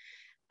Illinois.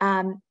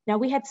 Now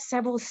we had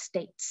several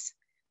states,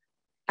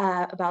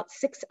 about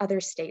 6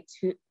 other states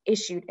who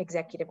issued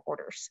executive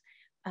orders.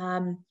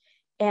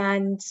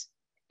 And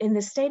in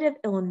the state of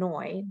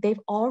Illinois, they've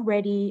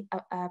already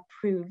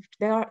approved,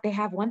 they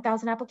have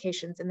 1,000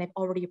 applications and they've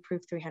already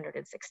approved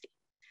 360.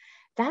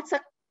 That's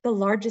the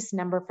largest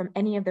number from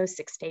any of those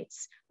 6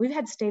 states. We've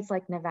had states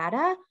like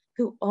Nevada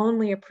who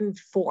only approved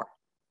 4,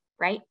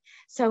 right?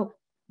 So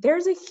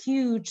there's a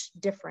huge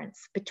difference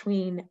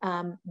between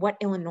what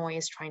Illinois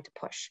is trying to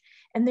push.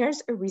 And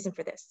there's a reason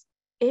for this.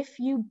 If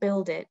you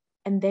build it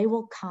and they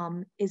will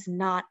come is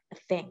not a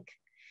thing.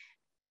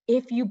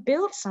 If you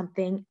build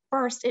something,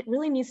 first, it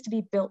really needs to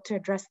be built to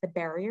address the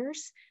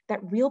barriers that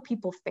real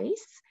people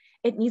face.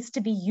 It needs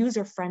to be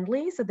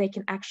user-friendly so they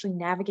can actually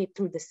navigate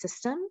through the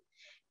system.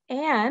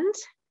 And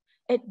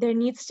there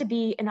needs to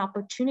be an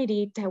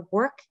opportunity to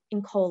work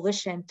in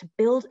coalition to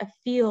build a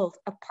field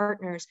of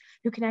partners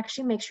who can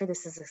actually make sure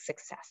this is a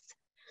success.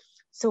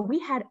 So we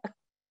had a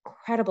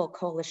incredible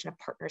coalition of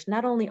partners,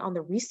 not only on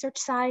the research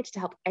side to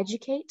help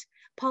educate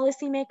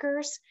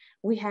policymakers,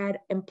 we had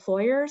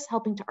employers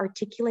helping to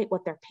articulate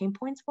what their pain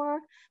points were,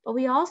 but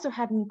we also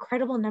had an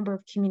incredible number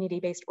of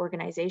community-based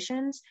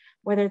organizations,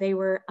 whether they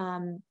were,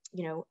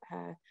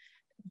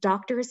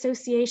 doctor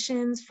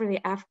associations for the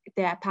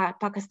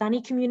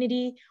Pakistani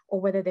community,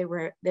 or whether they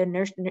were the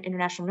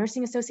International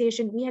Nursing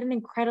Association. We had an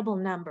incredible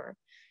number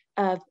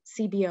of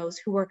CBOs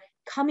who were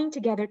coming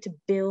together to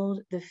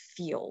build the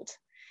field.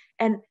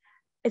 And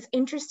it's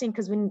interesting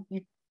because when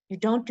you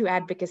don't do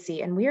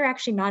advocacy, and we are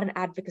actually not an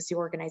advocacy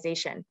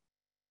organization,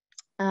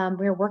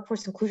 we're a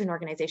workforce inclusion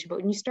organization, but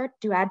when you start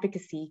to do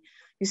advocacy,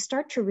 you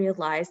start to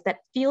realize that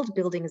field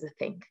building is a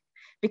thing.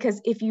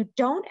 Because if you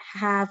don't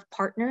have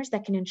partners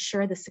that can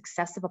ensure the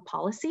success of a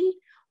policy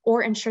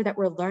or ensure that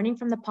we're learning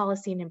from the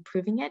policy and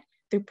improving it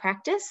through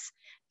practice,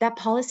 that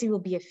policy will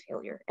be a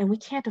failure. And we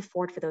can't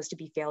afford for those to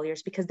be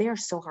failures because they are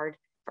so hard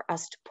for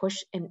us to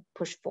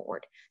push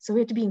forward. So we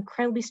have to be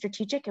incredibly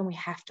strategic and we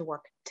have to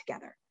work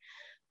together.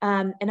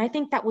 And I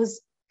think that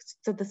was,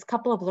 so this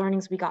couple of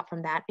learnings we got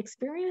from that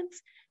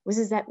experience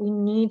is that we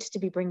need to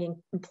be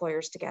bringing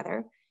employers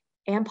together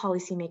and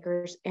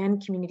policymakers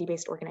and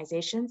community-based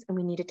organizations, and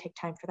we need to take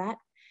time for that.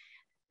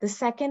 The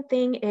second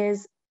thing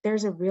is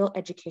there's a real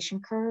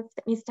education curve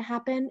that needs to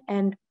happen.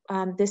 And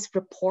this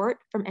report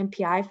from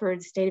MPI for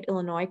the state of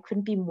Illinois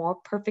couldn't be more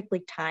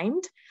perfectly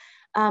timed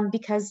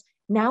because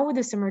now with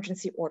this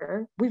emergency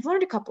order, we've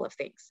learned a couple of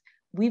things.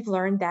 We've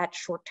learned that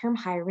short-term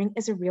hiring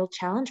is a real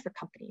challenge for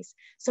companies.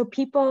 So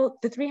people,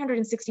 the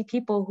 360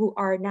 people who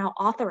are now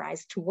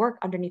authorized to work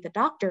underneath a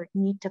doctor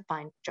need to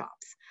find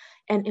jobs.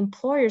 And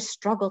employers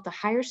struggle to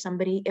hire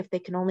somebody if they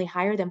can only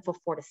hire them for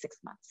 4 to 6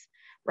 months,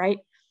 right?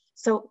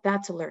 So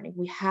that's a learning.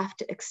 We have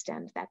to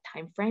extend that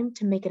time frame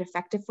to make it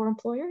effective for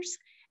employers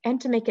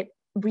and to make it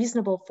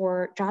reasonable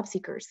for job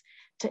seekers.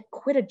 To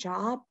quit a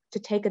job, to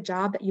take a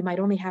job that you might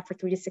only have for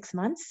 3 to 6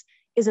 months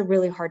is a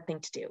really hard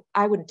thing to do.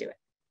 I wouldn't do it.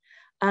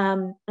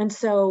 And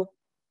so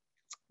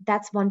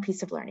that's one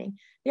piece of learning.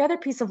 The other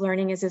piece of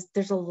learning is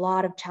there's a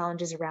lot of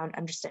challenges around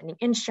understanding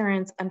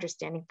insurance,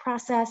 understanding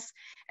process,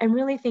 and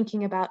really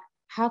thinking about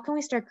how can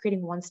we start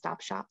creating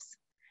one-stop shops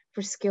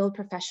for skilled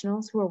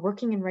professionals who are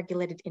working in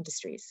regulated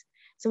industries.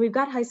 So we've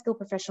got high-skilled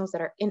professionals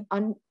that are in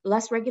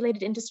less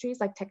regulated industries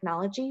like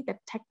technology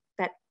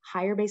that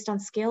hire based on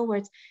skill, where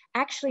it's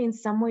actually in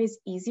some ways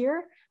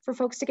easier for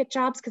folks to get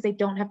jobs because they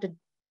don't have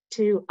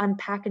to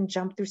unpack and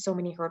jump through so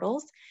many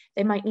hurdles.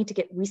 They might need to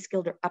get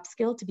reskilled or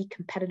upskilled to be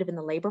competitive in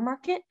the labor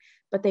market,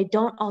 but they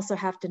don't also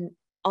have to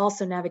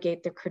also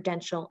navigate the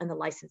credential and the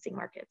licensing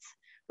markets,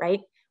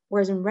 right?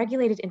 Whereas in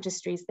regulated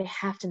industries, they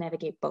have to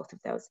navigate both of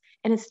those.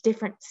 And it's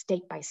different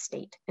state by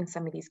state in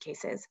some of these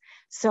cases.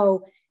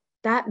 So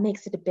that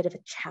makes it a bit of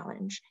a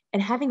challenge.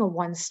 And having a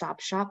one-stop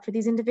shop for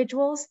these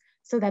individuals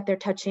so that they're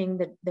touching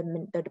the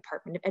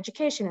Department of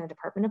Education and the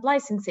Department of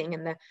Licensing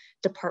and the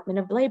Department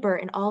of Labor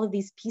and all of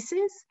these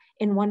pieces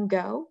in one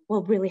go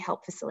will really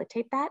help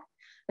facilitate that.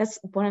 That's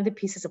one of the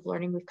pieces of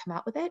learning we've come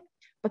out with it.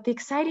 But the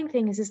exciting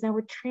thing is now we're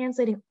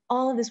translating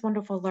all of this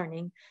wonderful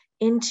learning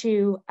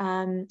into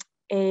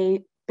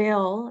a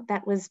bill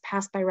that was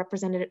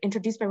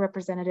introduced by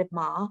Representative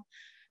Ma,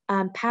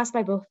 passed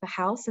by both the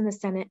House and the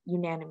Senate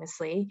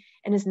unanimously,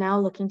 and is now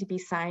looking to be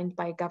signed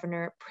by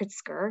Governor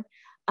Pritzker,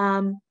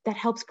 that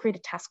helps create a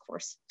task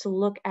force to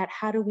look at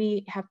how do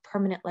we have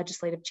permanent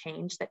legislative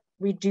change that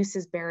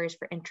reduces barriers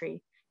for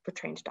entry for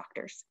trained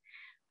doctors.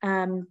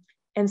 And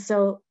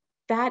so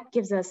that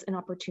gives us an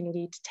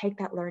opportunity to take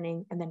that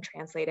learning and then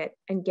translate it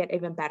and get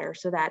even better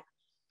so that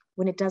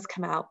when it does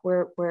come out,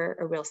 we're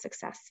a real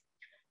success.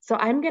 So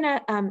I'm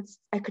gonna,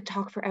 I could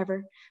talk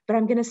forever, but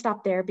I'm gonna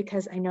stop there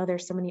because I know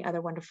there's so many other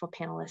wonderful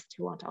panelists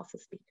who want to also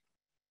speak.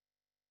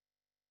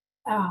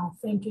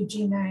 Thank you,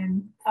 Gina.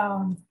 And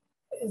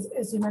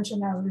as you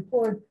mentioned, our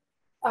report,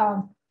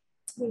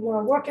 we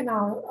were working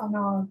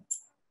on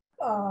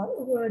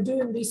we were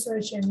doing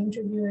research and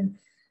interviewing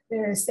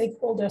various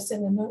stakeholders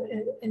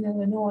in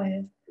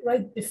Illinois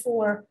right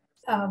before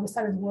we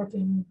started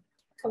working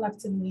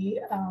collectively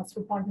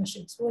through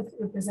partnerships with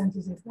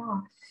representatives of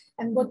law.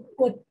 And what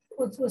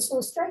was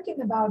so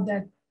striking about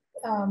that,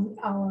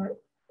 our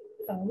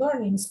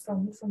learnings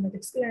from that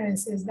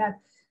experience is that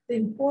the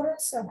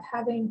importance of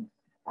having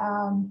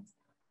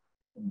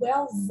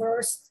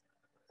well-versed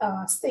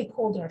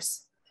stakeholders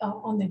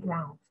on the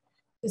ground.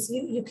 Because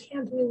you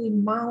can't really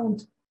mount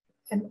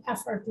an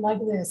effort like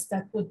this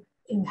that would,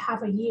 in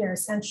half a year,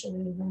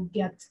 essentially, will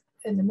get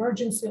an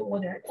emergency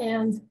order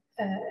and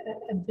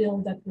a bill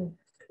that would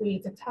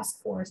create a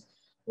task force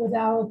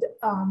without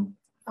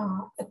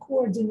a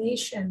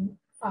coordination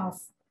of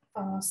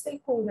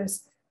stakeholders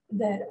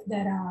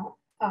that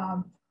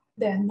are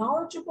they're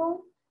knowledgeable,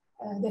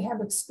 they have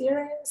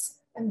experience,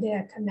 and they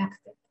are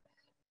connected.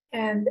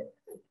 And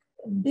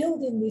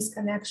building these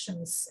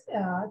connections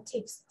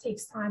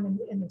takes time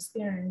and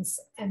experience.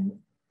 And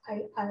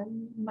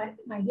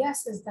my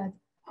guess is that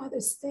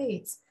other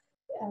states,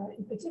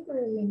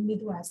 particularly in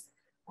Midwest,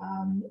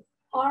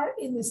 are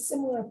in a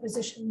similar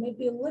position,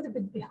 maybe a little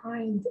bit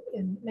behind,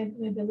 and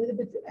maybe a little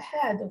bit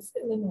ahead of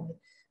Illinois.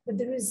 But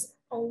there is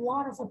a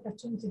lot of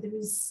opportunity. There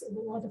is a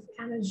lot of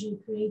energy,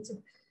 creative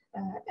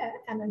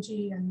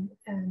energy,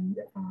 and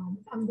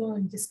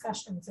ongoing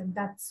discussions, and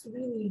that's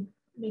really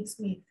makes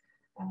me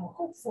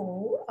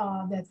hopeful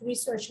that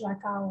research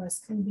like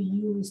ours can be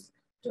used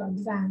to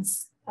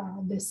advance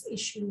this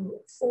issue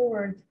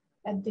forward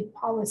at the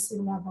policy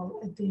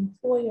level, at the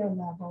employer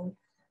level,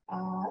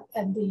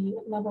 at the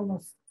level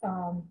of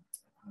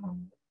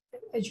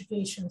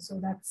education. So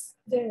that's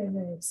very,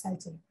 very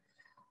exciting.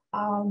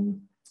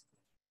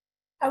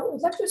 I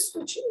would like to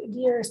switch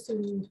gears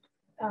to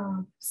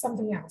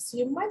something else.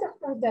 You might have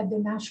heard that the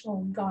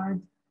National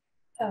Guard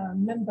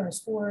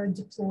members were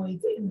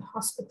deployed in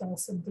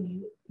hospitals at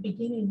the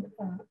beginning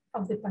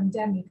of the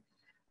pandemic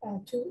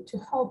to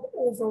help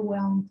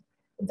overwhelmed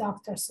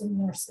doctors and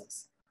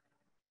nurses.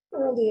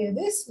 Earlier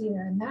this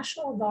year,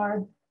 National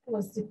Guard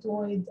was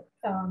deployed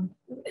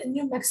in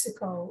New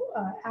Mexico,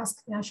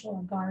 asked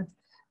National Guard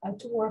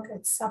to work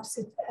as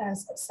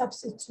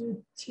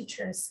substitute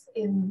teachers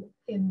in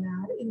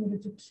order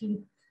to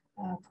keep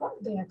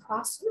their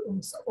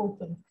classrooms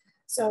open.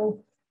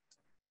 So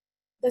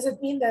does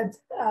it mean that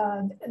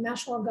a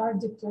National Guard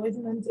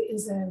deployment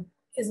is an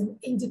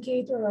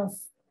indicator of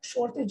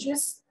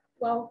shortages?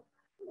 Well,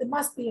 there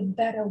must be a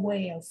better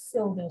way of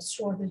fill those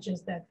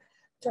shortages that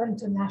turn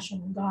to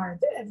National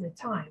Guard every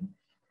time.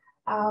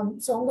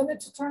 So I'm going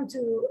to turn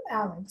to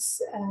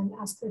Alex and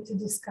ask her to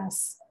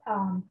discuss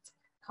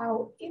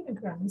how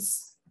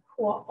immigrants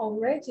who are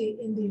already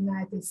in the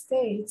United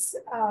States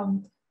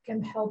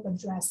can help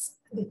address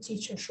the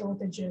teacher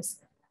shortages,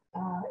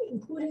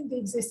 including the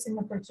existing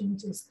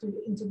opportunities to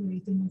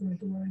integrate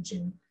immigrant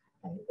origin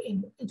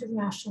in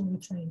internationally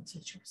trained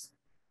teachers.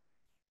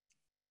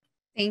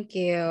 Thank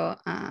you.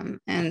 And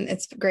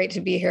it's great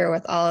to be here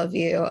with all of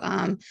you.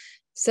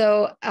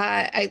 So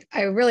I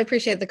really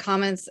appreciate the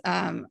comments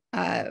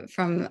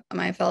from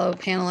my fellow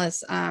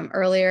panelists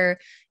earlier.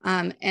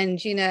 And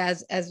Gina,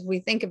 as we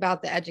think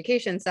about the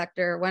education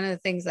sector, one of the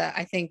things that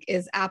I think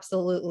is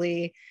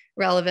absolutely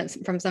relevant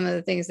from some of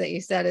the things that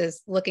you said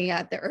is looking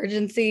at the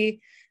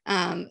urgency,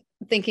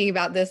 thinking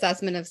about the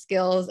assessment of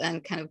skills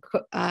and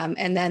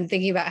and then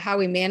thinking about how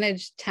we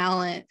manage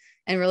talent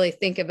and really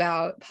think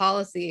about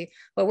policy.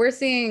 What we're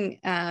seeing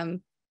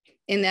in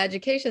the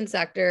education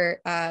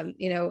sector,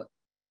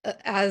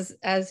 as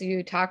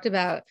you talked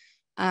about,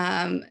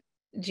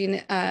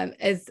 Gina,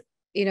 is,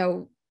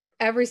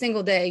 every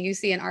single day you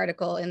see an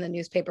article in the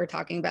newspaper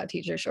talking about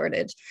teacher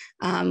shortage,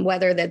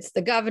 whether that's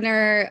the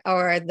governor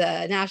or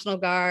the National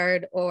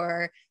Guard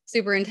or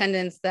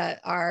superintendents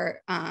that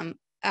are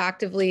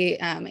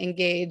actively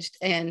engaged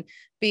in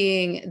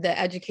being the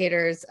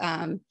educators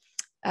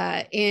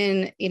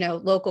in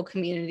local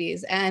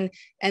communities, and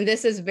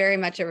this is very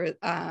much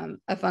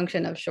a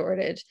function of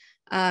shortage.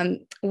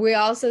 We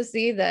also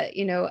see that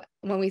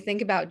when we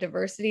think about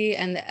diversity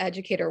and the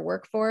educator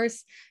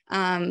workforce,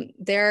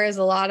 there is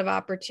a lot of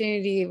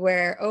opportunity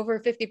where over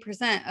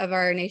 50% of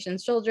our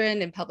nation's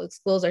children in public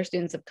schools are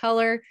students of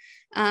color,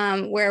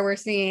 where we're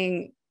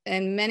seeing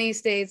in many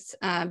states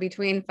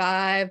between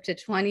 5 to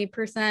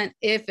 20%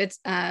 if it's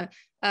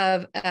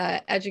of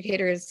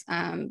educators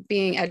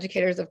being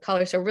educators of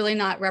color, so really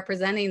not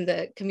representing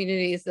the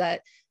communities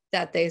that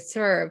they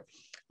serve.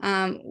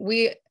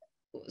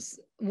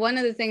 One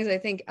of the things I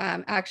think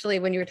actually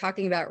when you were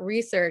talking about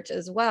research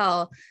as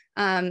well,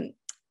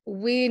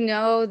 we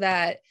know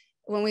that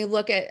when we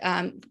look at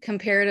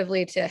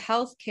comparatively to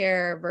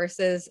healthcare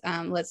versus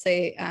let's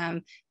say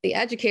the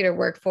educator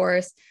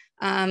workforce,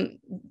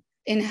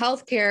 in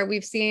healthcare,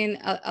 we've seen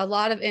a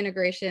lot of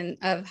integration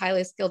of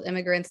highly skilled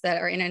immigrants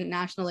that are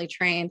internationally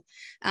trained.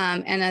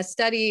 And a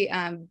study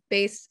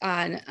based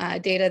on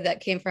data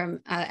that came from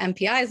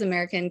MPI's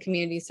American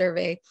Community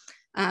Survey,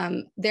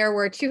 there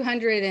were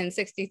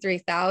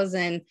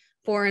 263,000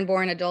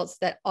 foreign-born adults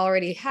that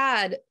already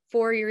had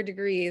four-year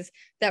degrees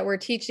that were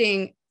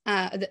teaching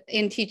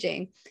in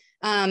teaching.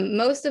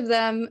 Most of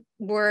them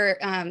were,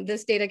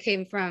 this data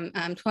came from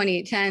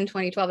 2010,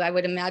 2012. I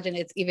would imagine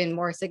it's even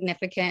more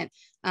significant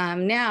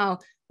now.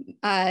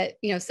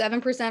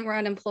 7% were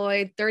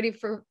unemployed,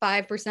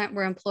 35%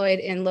 were employed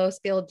in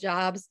low-skilled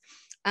jobs.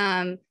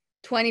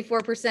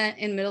 24%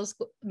 in middle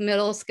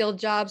skilled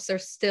jobs are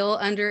still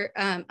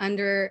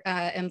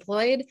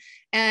underemployed,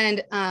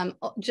 and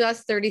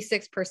just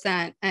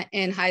 36%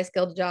 in high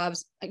skilled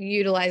jobs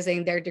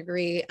utilizing their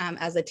degree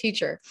as a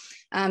teacher.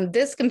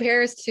 This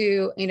compares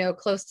to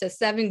close to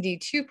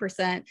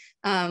 72%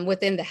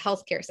 within the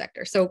healthcare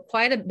sector. So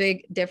quite a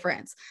big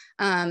difference,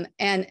 and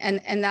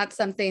that's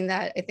something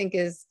that I think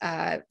is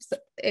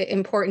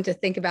important to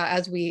think about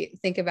as we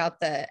think about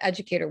the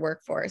educator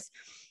workforce.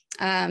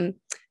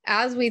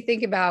 As we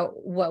think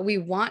about what we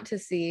want to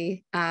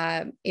see,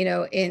 in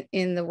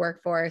the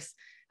workforce,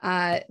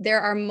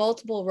 there are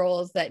multiple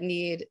roles that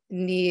need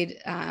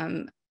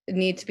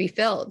to be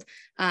filled.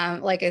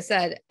 Like I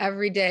said,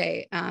 every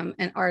day,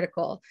 an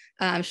article,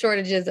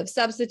 shortages of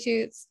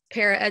substitutes,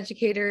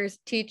 paraeducators,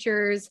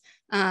 teachers,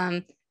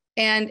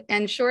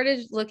 and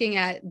shortage looking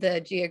at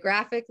the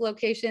geographic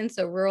location,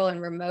 so rural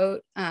and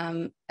remote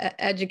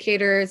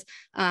educators,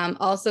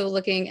 also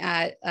looking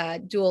at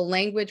dual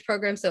language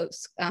programs, so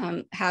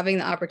having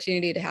the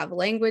opportunity to have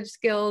language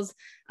skills,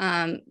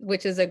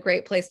 which is a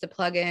great place to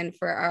plug in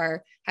for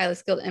our highly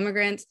skilled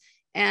immigrants.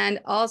 And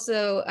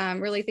also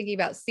really thinking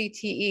about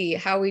CTE,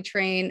 how we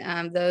train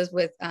those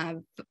with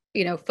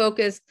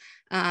focused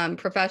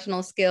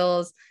professional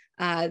skills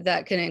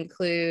that can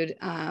include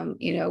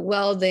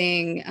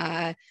welding,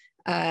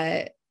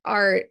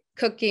 art,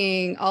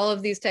 cooking, all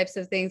of these types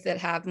of things that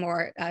have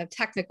more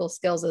technical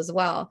skills as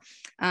well,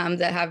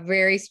 that have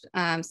very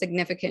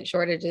significant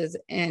shortages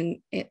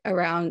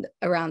around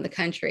the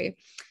country.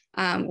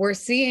 We're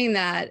seeing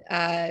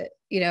that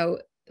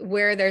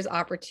where there's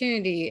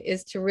opportunity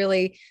is to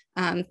really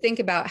think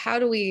about how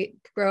do we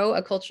grow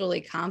a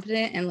culturally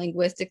competent and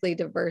linguistically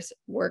diverse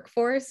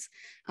workforce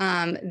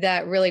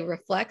that really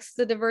reflects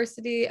the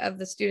diversity of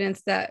the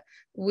students that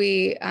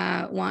we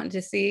want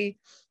to see.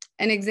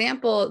 An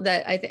example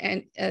that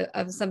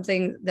of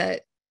something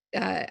that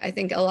I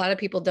think a lot of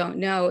people don't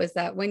know is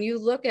that when you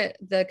look at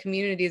the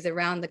communities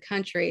around the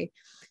country,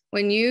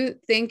 when you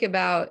think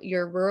about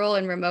your rural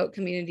and remote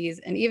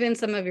communities, and even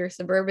some of your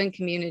suburban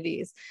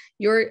communities,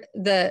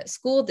 the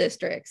school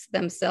districts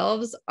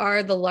themselves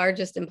are the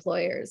largest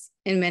employers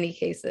in many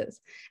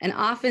cases. And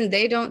often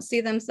they don't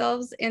see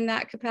themselves in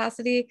that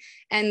capacity.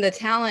 And the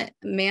talent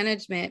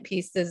management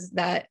pieces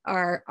that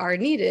are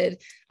needed,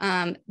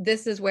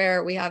 this is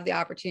where we have the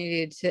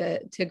opportunity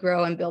to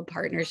grow and build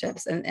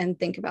partnerships and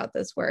think about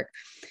this work.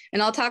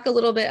 And I'll talk a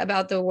little bit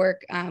about the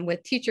work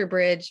with Teacher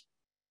Bridge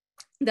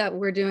that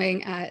we're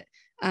doing at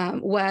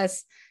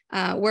WES,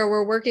 where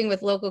we're working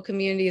with local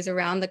communities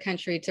around the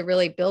country to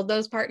really build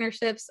those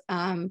partnerships,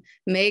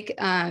 make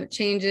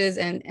changes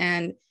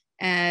and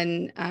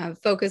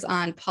focus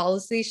on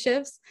policy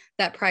shifts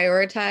that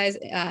prioritize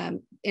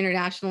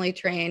internationally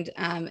trained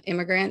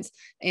immigrants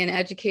in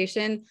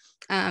education.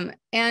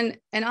 And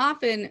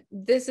often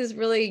this is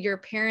really your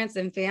parents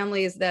and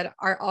families that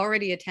are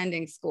already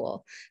attending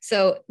school.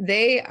 So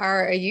they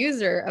are a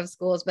user of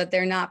schools, but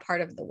they're not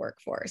part of the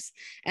workforce.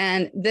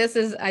 And this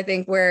is, I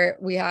think, where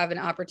we have an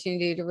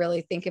opportunity to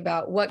really think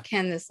about what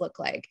can this look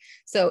like.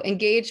 So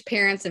engage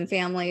parents and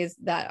families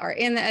that are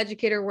in the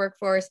educator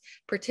workforce,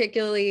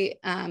 particularly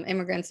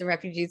immigrants and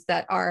refugees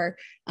that are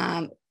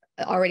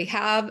already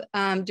have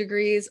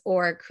degrees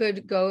or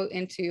could go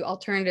into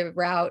alternative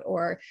route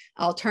or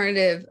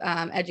alternative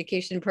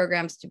education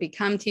programs to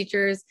become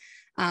teachers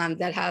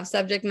that have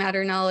subject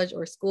matter knowledge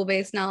or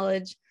school-based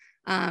knowledge.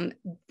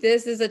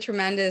 This is a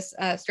tremendous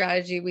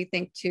strategy, we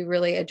think, to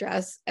really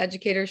address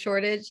educator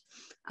shortage.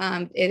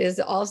 It is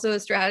also a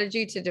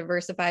strategy to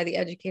diversify the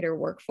educator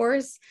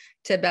workforce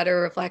to better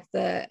reflect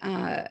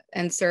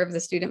and serve the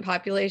student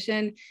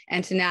population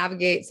and to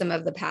navigate some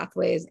of the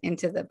pathways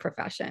into the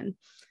profession.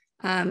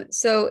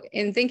 So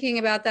in thinking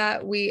about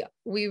that, we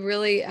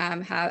really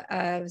have,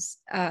 as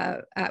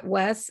at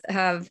WES,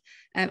 have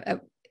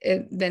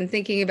been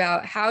thinking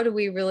about how do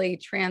we really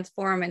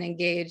transform and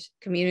engage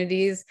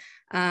communities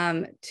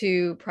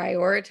to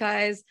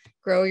prioritize,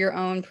 grow your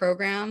own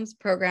programs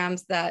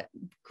that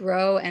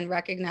grow and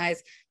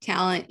recognize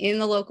talent in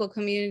the local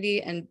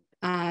community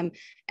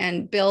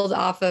and build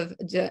off of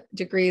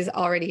degrees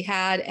already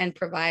had and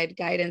provide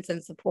guidance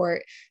and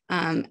support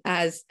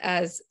as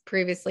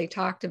previously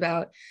talked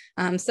about.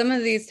 Some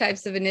of these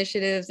types of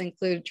initiatives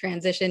include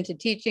transition to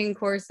teaching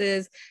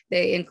courses.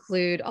 They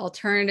include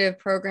alternative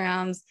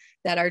programs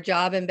that are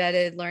job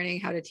embedded,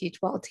 learning how to teach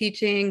while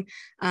teaching,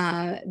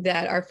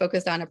 that are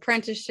focused on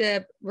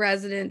apprenticeship,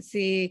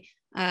 residency,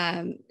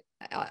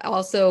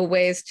 also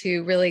ways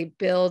to really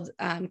build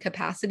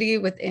capacity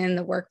within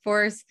the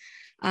workforce.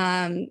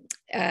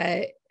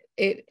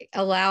 It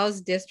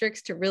allows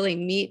districts to really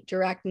meet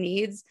direct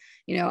needs.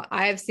 You know,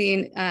 I've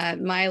seen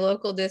my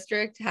local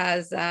district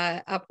has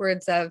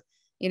upwards of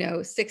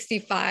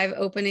 65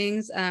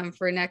 openings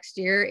for next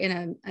year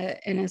in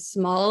a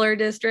smaller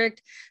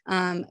district.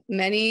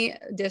 Many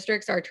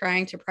districts are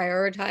trying to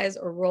prioritize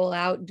or roll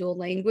out dual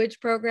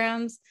language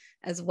programs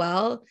as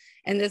well.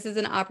 And this is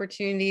an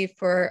opportunity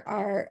for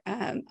our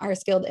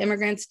skilled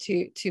immigrants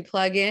to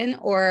plug in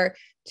or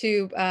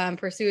to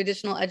pursue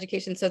additional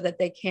education so that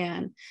they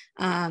can.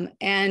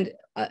 And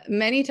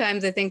many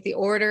times I think the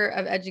order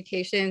of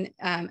education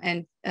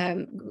and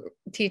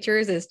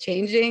teachers is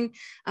changing.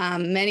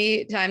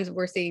 Many times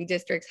we're seeing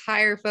districts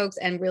hire folks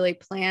and really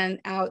plan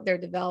out their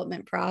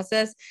development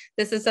process.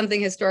 This is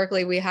something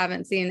historically we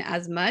haven't seen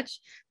as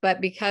much,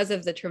 but because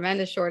of the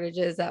tremendous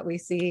shortages that we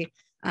see,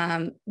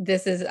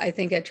 this is, I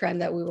think, a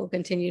trend that we will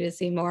continue to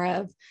see more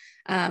of.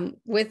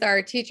 With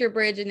our Teacher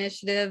Bridge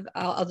initiative,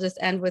 I'll just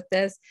end with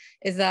this,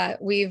 is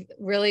that we've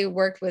really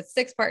worked with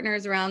 6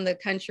 partners around the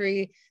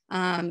country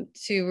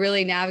to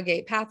really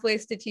navigate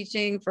pathways to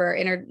teaching for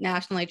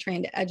internationally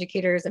trained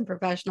educators and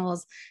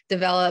professionals,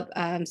 develop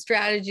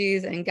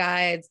strategies and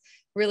guides,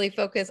 really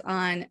focus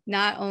on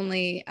not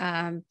only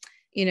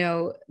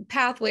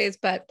pathways,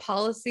 but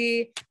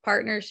policy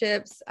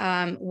partnerships.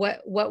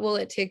 What will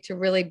it take to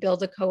really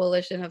build a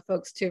coalition of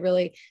folks to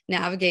really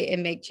navigate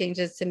and make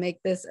changes to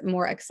make this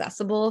more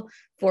accessible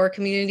for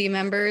community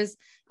members?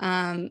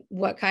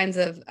 What kinds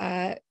of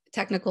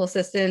technical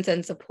assistance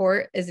and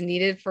support is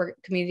needed for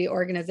community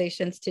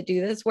organizations to do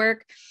this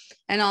work?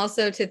 And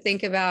also to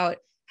think about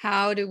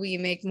how do we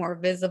make more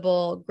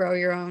visible, grow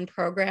your own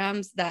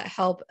programs that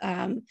help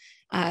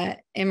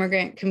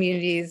immigrant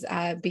communities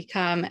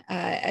become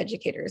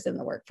educators in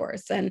the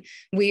workforce. And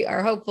we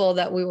are hopeful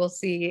that we will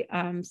see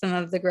some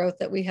of the growth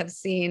that we have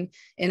seen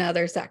in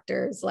other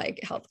sectors like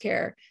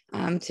healthcare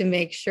to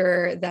make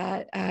sure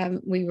that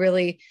we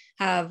really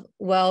have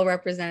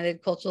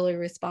well-represented, culturally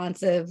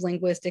responsive,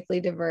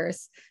 linguistically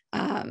diverse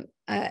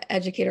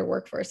educator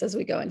workforce as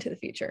we go into the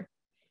future.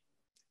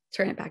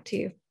 Turn it back to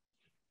you.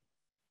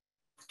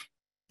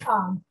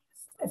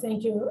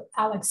 Thank you,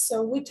 Alex.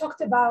 So we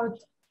talked about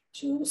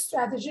 2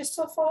 strategies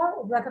so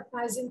far,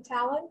 recognizing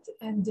talent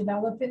and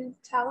developing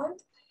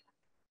talent.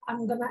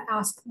 I'm gonna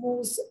ask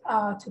Moose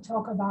to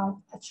talk about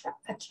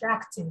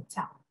attracting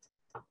talent.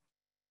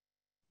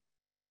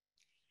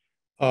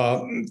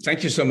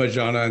 Thank you so much,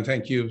 Jana, and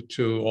thank you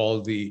to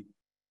all the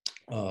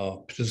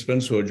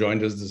participants who have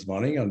joined us this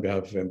morning on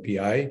behalf of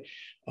MPI.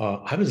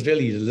 I was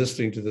really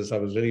listening to this. I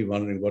was really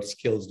wondering what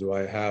skills do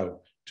I have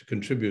to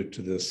contribute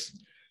to this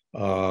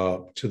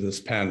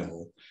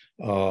panel.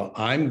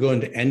 I'm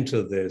going to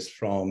enter this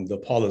from the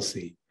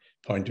policy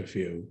point of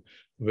view,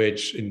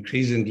 which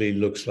increasingly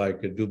looks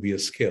like a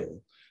dubious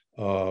skill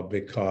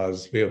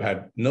because we have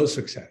had no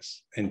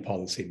success in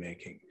policy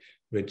making,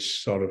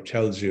 which sort of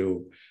tells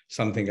you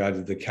something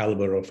either the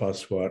caliber of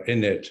us who are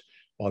in it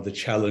or the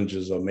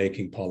challenges of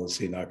making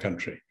policy in our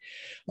country.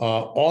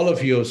 All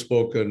of you have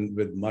spoken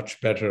with much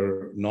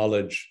better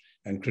knowledge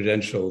and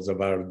credentials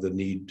about the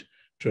need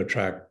to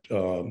attract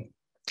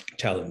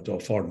talent or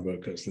foreign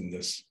workers in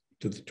this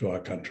to our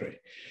country.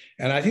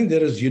 And I think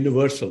there is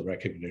universal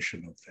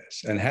recognition of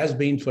this and has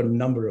been for a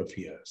number of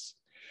years.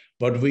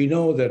 But we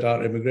know that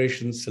our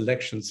immigration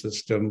selection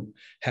system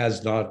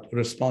has not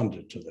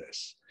responded to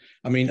this.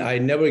 I mean, I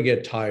never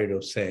get tired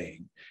of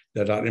saying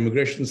that our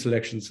immigration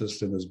selection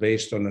system is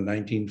based on a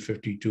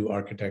 1952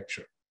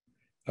 architecture.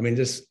 I mean,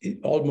 this is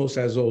almost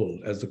as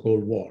old as the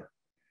Cold War.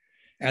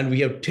 And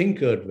we have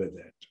tinkered with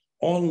it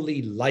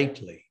only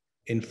lightly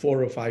in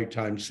 4 or 5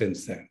 times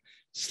since then.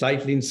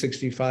 Slightly in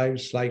 65,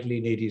 slightly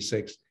in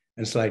 86,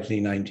 and slightly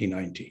in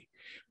 1990.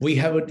 We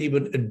haven't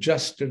even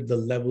adjusted the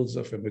levels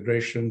of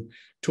immigration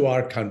to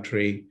our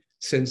country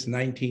since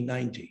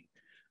 1990.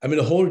 I mean,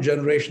 a whole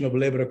generation of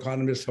labor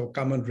economists have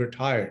come and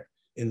retired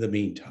in the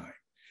meantime.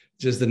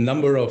 Just the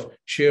number of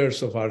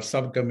chairs of our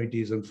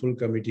subcommittees and full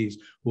committees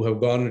who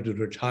have gone into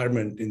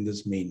retirement in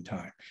this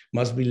meantime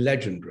must be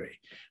legendary.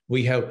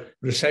 We have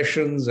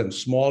recessions and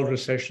small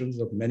recessions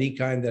of many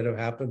kinds that have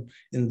happened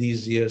in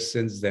these years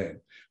since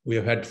then. We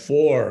have had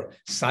 4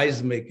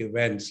 seismic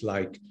events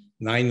like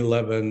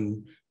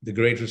 9/11, the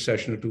Great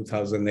Recession of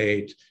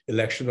 2008,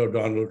 election of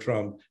Donald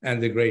Trump,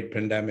 and the great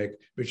pandemic,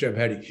 which have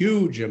had a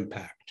huge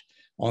impact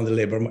on the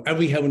labor market, and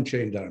we haven't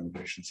changed our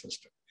immigration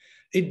system.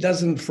 It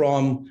doesn't,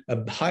 from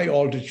a high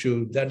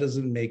altitude, that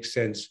doesn't make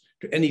sense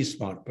to any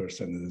smart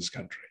person in this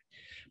country.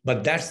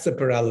 But that's the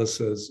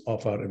paralysis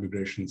of our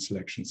immigration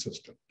selection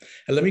system.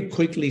 And let me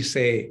quickly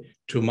say,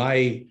 to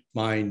my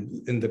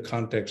mind, in the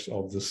context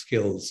of the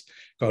skills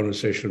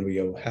conversation we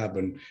have had,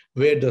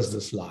 where does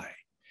this lie?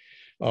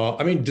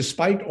 I mean,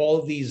 despite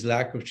all these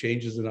lack of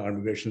changes in our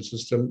immigration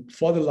system,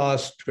 for the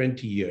last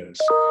 20 years,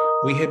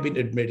 we have been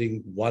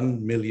admitting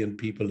 1 million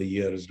people a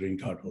year as green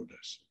card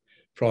holders.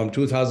 From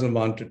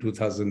 2001 to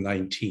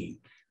 2019,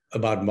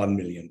 about 1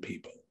 million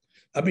people.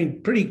 I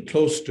mean, pretty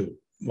close to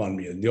 1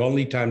 million. The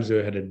only times we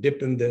had a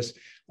dip in this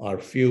are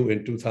few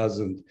in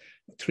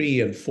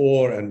 2003 and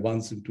 4, and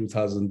once in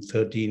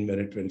 2013 when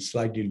it went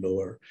slightly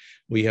lower.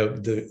 We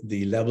have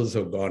the levels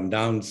have gone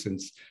down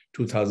since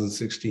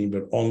 2016,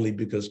 but only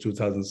because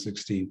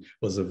 2016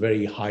 was a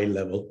very high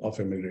level of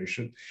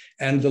immigration.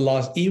 And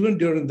even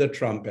during the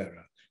Trump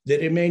era, they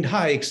remained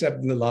high,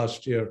 except in the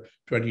last year,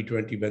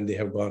 2020, when they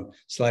have gone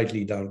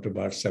slightly down to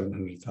about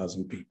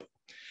 700,000 people.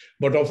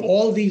 But of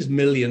all these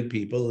million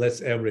people,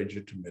 let's average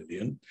it to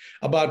million,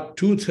 about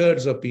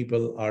 2/3 of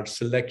people are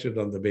selected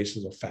on the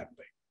basis of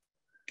family.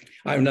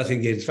 I have nothing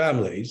against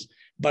families,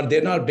 but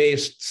they're not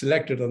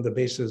selected on the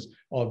basis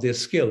of their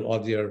skill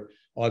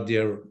or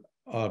their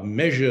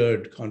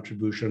measured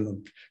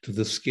contribution to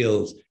the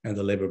skills and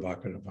the labor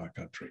market of our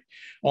country.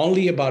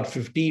 Only about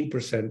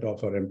 15%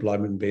 of our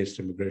employment-based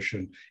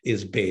immigration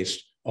is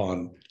based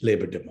on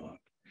labor demand.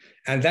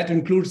 And that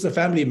includes the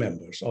family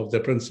members of the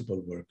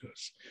principal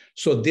workers.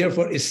 So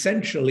therefore,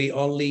 essentially,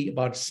 only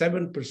about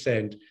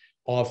 7%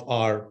 of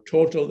our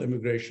total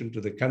immigration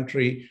to the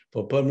country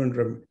for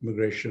permanent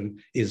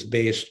immigration is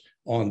based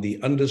on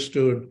the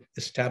understood,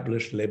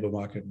 established labor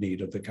market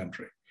need of the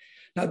country.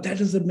 Now, that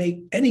doesn't make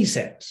any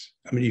sense.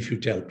 I mean, if you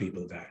tell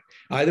people that,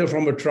 either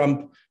from a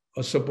Trump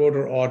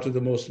supporter or to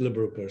the most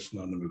liberal person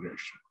on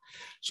immigration.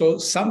 So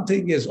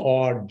something is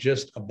odd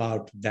just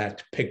about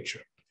that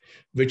picture,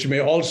 which may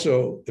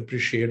also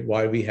appreciate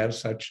why we have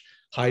such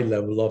high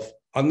level of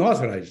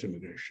unauthorized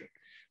immigration.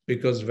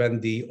 Because when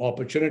the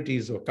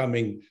opportunities of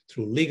coming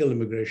through legal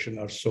immigration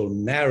are so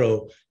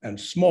narrow and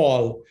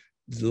small,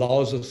 the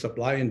laws of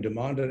supply and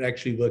demand are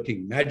actually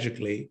working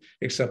magically,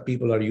 except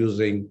people are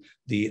using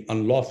the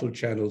unlawful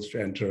channels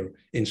to enter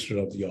instead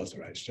of the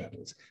authorized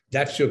channels.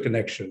 That's your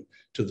connection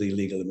to the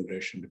illegal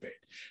immigration debate.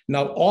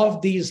 Now,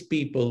 of these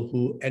people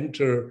who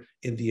enter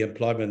in the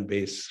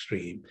employment-based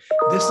stream,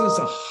 this is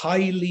a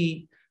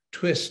highly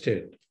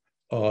twisted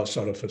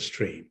sort of a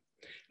stream.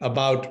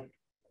 About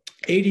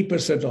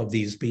 80% of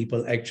these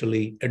people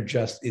actually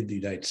adjust in the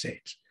United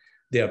States.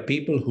 There are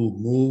people who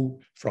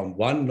move from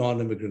one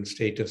non-immigrant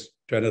status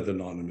to another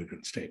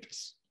non-immigrant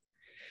status.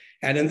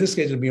 And in this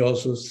case, let me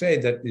also say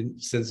that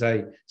since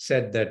I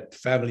said that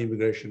family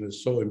immigration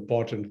is so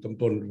important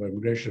component of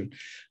immigration,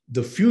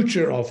 the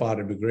future of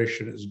our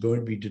immigration is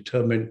going to be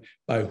determined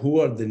by who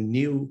are the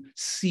new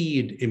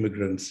seed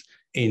immigrants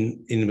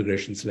in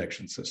immigration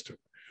selection system,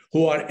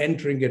 who are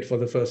entering it for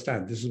the first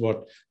time. This is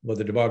what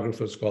the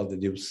demographers call the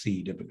new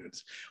seed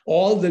immigrants.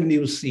 All the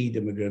new seed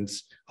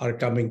immigrants are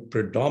coming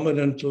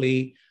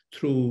predominantly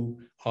through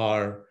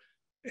our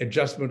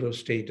adjustment of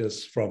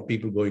status from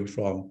people going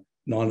from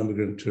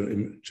non-immigrant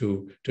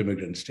to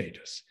immigrant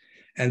status.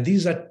 And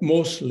these are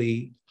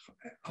mostly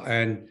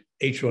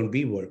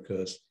H-1B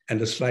workers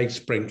and a slight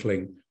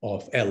sprinkling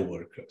of L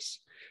workers.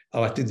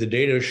 I think the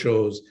data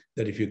shows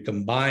that if you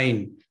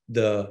combine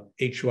the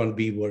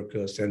H-1B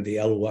workers and the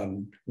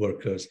L1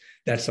 workers,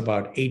 that's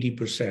about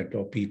 80%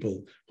 of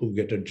people who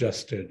get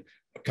adjusted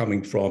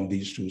coming from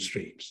these two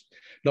streams.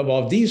 Now,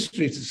 of these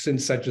streams,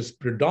 since such a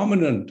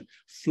predominant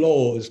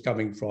flow is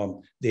coming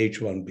from the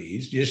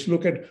H-1Bs, just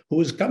look at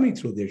who is coming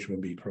through the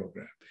H-1B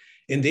program.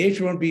 In the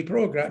H-1B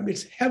program,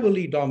 it's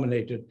heavily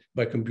dominated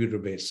by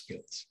computer-based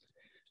skills.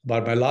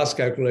 But my last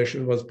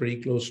calculation was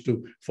pretty close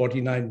to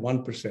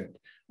 49.1%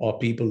 of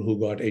people who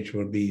got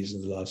H-1Bs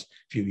in the last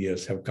few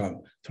years have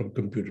come from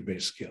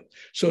computer-based skills.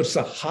 So it's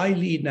a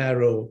highly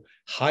narrow,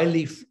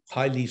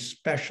 highly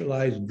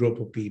specialized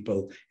group of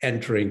people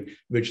entering,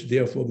 which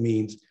therefore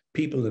means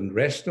people in the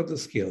rest of the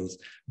skills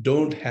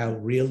don't have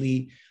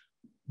really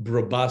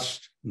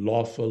robust,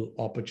 lawful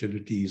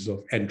opportunities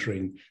of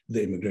entering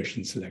the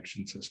immigration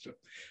selection system.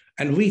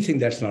 And we think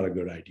that's not a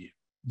good idea.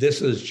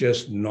 This is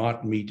just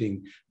not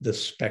meeting the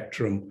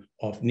spectrum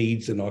of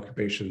needs and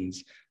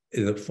occupations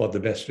for the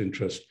best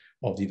interest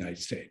of the United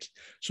States.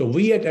 So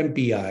we at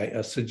MPI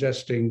are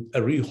suggesting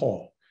a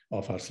rehaul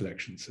of our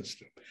selection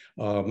system.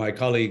 My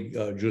colleague,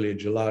 Julia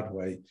Gillard,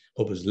 who I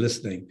hope is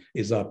listening,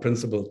 is our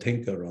principal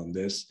thinker on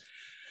this.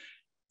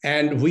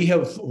 And we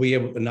have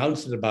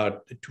announced it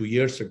about 2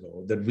 years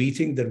ago that we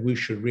think that we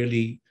should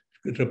really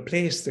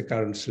replace the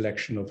current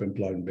selection of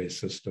employment-based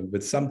system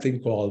with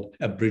something called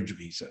a bridge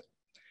visa.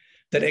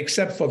 That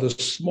except for the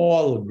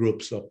small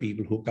groups of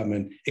people who come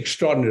in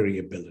extraordinary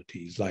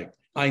abilities, like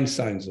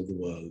Einsteins of the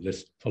world,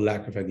 for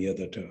lack of any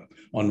other term,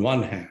 on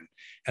one hand,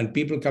 and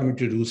people coming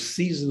to do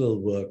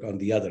seasonal work on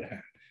the other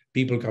hand,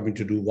 people coming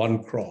to do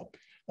one crop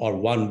or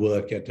one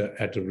work at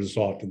a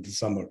resort in the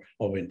summer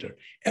or winter.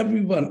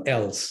 Everyone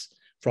else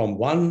from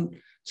one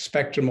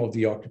spectrum of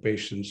the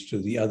occupations to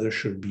the other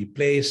should be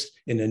placed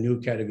in a new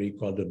category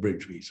called the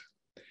bridge visa.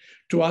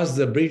 To us,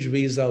 the bridge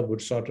visa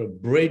would sort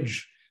of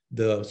bridge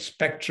the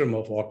spectrum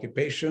of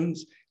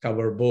occupations,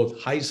 cover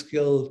both high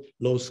skilled,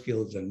 low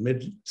skills, and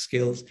mid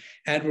skills,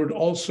 and would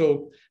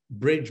also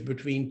bridge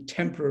between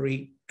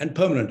temporary and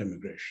permanent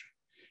immigration.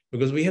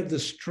 Because we have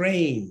this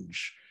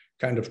strange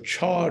kind of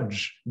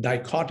charge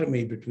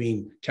dichotomy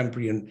between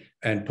temporary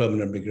and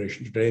permanent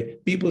migration today.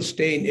 People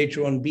stay in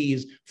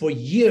H-1Bs for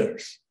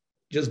years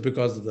just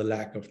because of the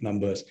lack of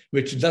numbers,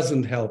 which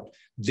doesn't help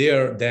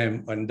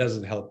them and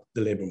doesn't help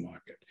the labor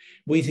market.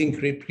 We think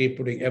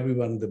putting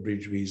everyone in the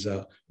bridge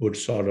visa would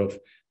sort of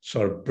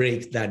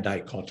break that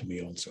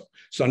dichotomy also.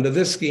 So under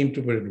this scheme,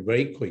 to put it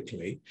very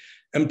quickly,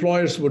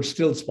 employers would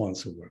still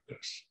sponsor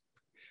workers.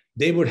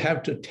 They would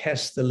have to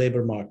test the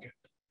labor market.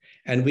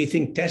 And we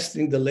think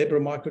testing the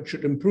labor market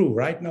should improve.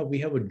 Right now, we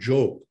have a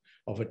joke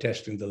of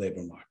testing the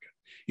labor market.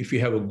 If you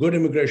have a good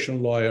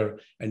immigration lawyer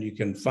and you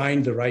can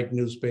find the right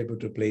newspaper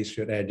to place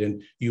your ad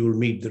in, you will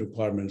meet the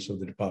requirements of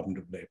the Department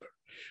of Labor.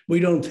 We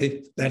don't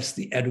think that's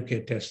the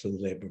adequate test of the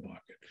labor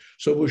market.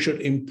 So we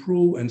should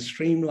improve and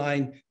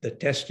streamline the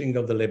testing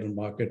of the labor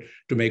market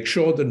to make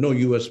sure that no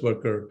US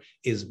worker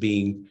is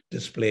being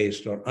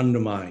displaced or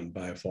undermined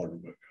by a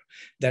foreign worker.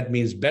 That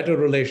means better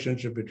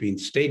relationship between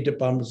state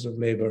departments of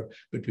labor,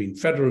 between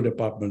federal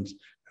departments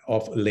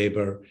of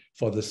labor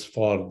for the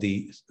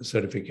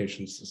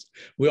certification system.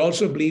 We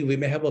also believe we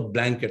may have a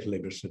blanket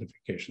labor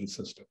certification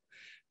system,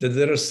 that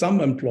there are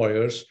some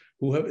employers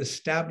who have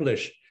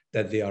established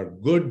that they are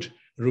good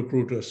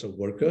recruiters of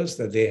workers,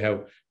 that they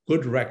have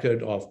good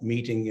record of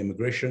meeting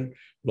immigration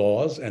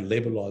laws and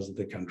labor laws of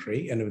the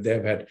country. And if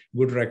they've had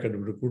good record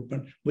of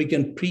recruitment, we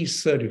can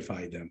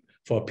pre-certify them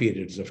for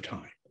periods of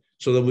time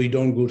so that we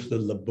don't go to the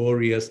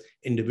laborious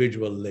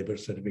individual labor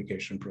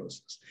certification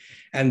process.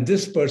 And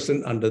this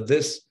person under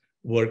this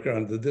worker,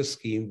 under this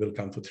scheme will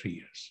come for 3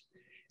 years.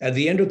 At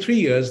the end of 3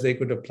 years, they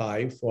could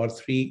apply for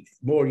 3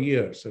 more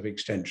years of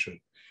extension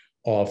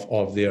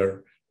of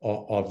their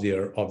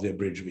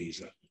bridge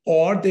visa.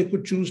 Or they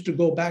could choose to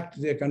go back to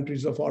their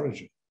countries of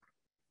origin.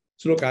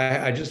 So look,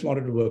 I just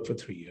wanted to work for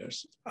 3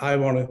 years.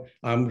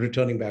 I'm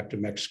returning back to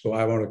Mexico.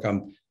 I want to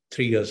come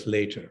 3 years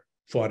later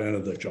for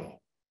another job.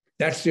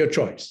 That's their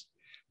choice.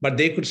 But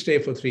they could stay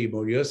for 3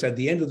 more years. At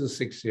the end of the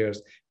 6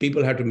 years,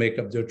 people had to make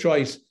up their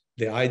choice.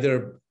 They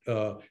either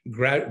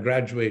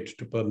graduate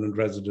to permanent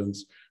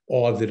residence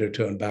or they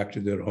return back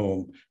to their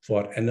home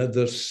for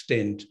another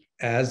stint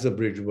as a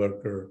bridge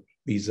worker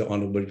visa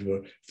on a bridge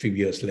worker a few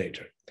years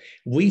later.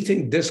 We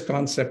think this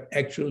concept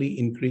actually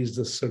increased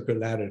the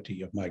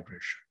circularity of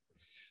migration.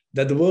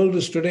 That the world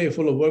is today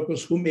full of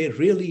workers who may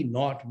really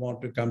not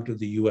want to come to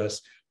the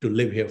US to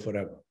live here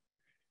forever.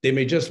 They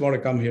may just want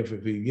to come here for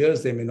a few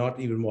years. They may not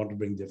even want to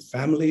bring their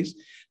families.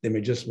 They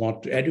may just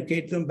want to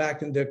educate them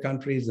back in their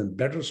countries and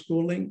better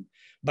schooling,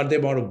 but they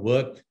want to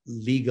work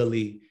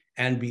legally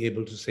and be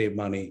able to save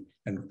money.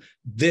 And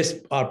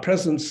our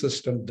present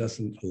system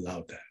doesn't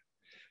allow that.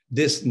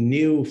 This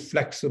new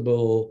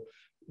flexible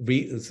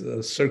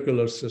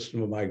circular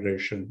system of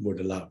migration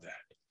would allow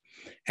that.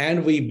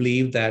 And we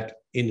believe that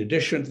in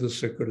addition to the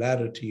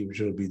circularity, which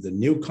will be the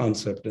new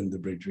concept in the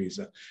bridge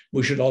visa,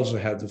 we should also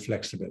have the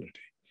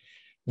flexibility.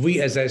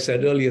 We, as I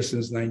said earlier,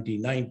 since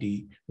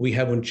 1990, we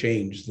haven't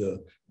changed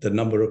the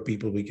number of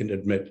people we can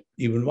admit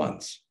even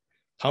once.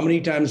 How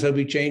many times have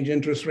we changed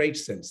interest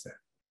rates since then?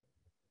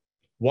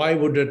 Why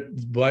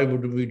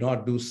would we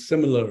not do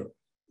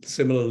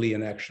similarly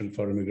in action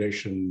for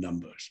immigration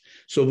numbers?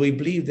 So we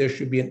believe there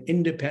should be an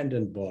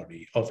independent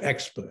body of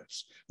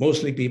experts,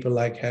 mostly people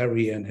like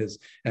Harry and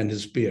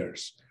his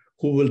peers,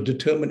 who will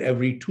determine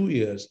every 2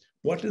 years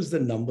what is the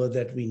number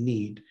that we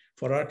need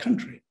for our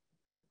country,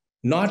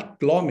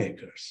 not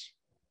lawmakers.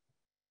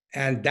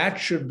 And that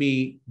should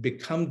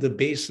become the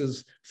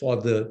basis for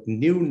the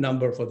new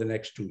number for the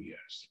next 2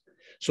 years.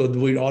 So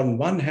we, on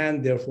one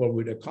hand, therefore,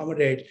 would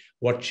accommodate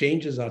what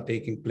changes are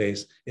taking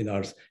place in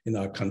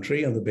our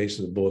country on the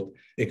basis of both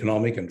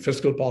economic and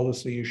fiscal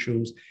policy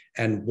issues,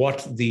 and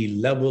what the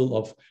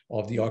level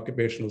of the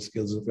occupational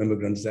skills of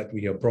immigrants that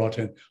we have brought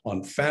in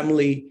on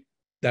family,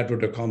 that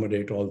would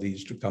accommodate all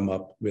these to come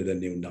up with a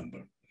new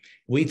number.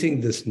 We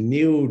think this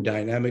new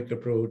dynamic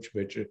approach,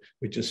 which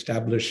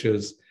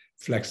establishes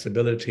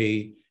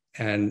flexibility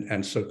and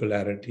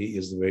circularity,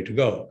 is the way to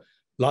go.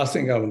 Last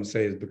thing I want to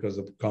say is because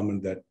of the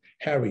comment that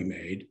Harry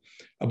made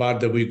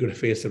about that we could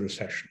face a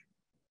recession.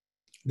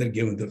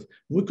 That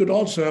we could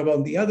also have,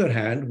 on the other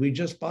hand, we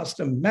just passed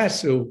a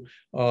massive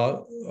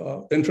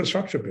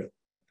infrastructure bill.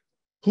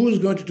 Who is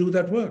going to do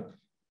that work?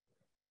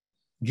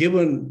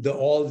 given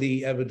all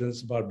the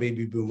evidence about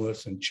baby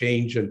boomers and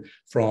change and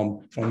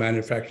from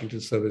manufacturing to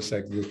service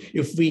sector,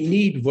 if we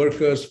need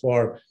workers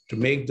to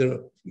make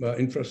the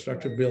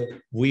infrastructure bill,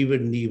 we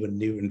would need a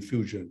new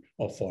infusion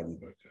of foreign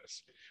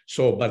workers.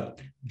 So,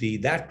 but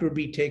that will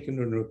be taken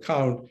into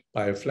account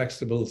by a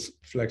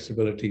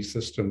flexibility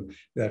system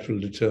that will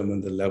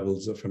determine the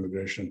levels of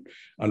immigration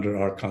under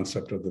our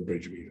concept of the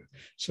bridge visa.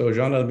 So,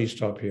 John, let me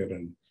stop here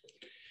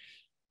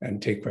and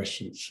take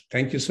questions.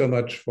 Thank you so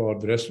much for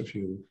the rest of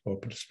you for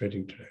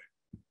participating today.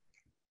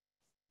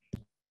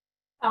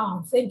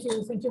 Thank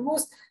you,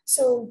 Moose.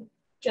 So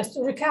just to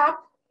recap,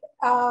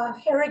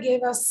 Harry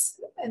gave us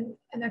an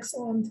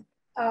excellent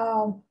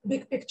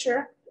big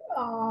picture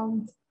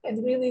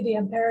and really the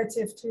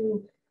imperative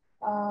to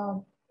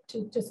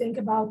think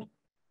about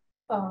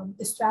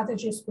the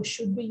strategies we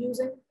should be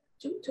using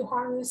to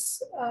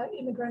harness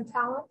immigrant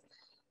talent.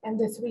 And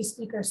the three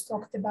speakers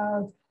talked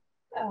about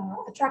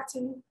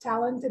attracting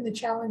talent and the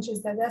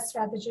challenges that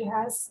strategy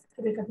has,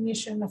 the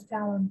recognition of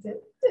talent, the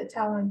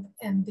talent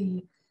and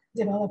the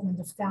development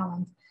of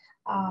talent.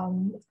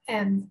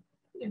 And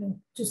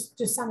just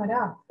to sum it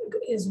up,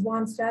 is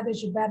one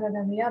strategy better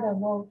than the other?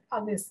 Well,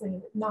 obviously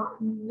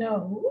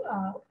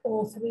no.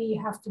 All three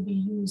have to be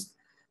used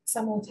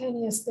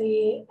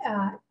simultaneously,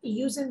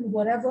 using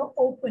whatever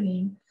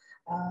opening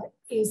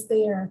is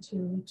there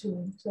to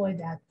employ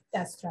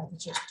that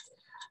strategy.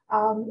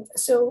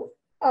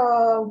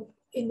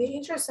 In the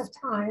interest of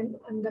time,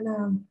 I'm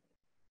gonna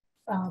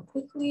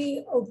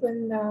quickly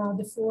open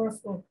the floor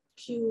for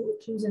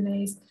Q's and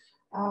A's.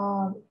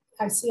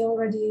 I see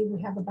already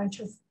we have a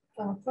bunch of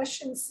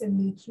questions in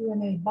the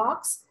Q&A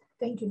box.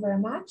 Thank you very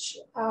much.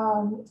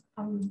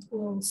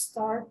 We'll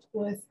start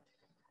with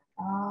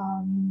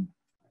the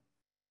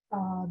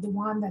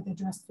one that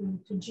addressed to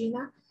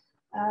Gina.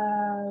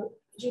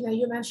 Gina,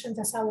 you mentioned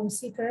asylum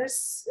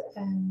seekers,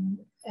 and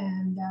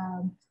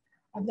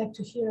I'd like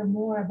to hear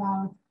more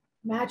about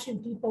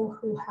matching people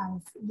who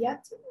have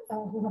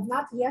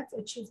not yet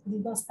achieved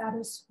legal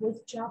status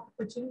with job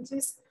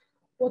opportunities.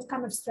 What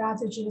kind of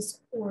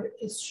strategies or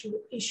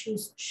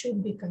issues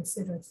should be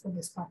considered for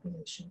this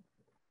population?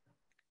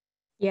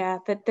 Yeah,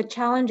 the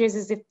challenge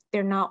is if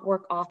they're not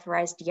work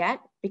authorized yet,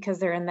 because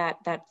they're in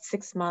that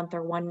 6 month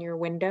or 1 year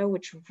window,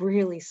 which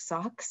really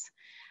sucks.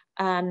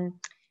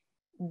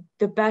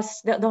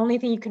 The only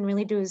thing you can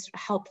really do is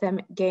help them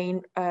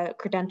gain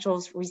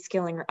credentials,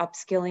 reskilling or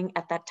upskilling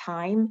at that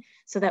time,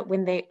 so that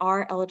when they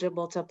are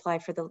eligible to apply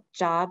for the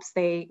jobs,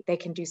 they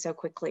can do so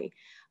quickly.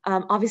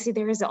 Obviously,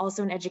 there is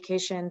also an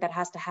education that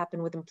has to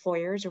happen with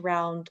employers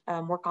around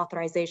work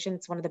authorization.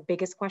 It's one of the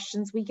biggest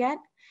questions we get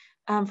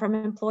from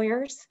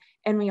employers.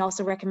 And we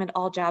also recommend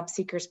all job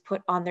seekers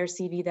put on their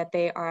CV that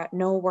they are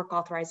no work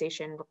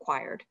authorization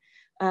required,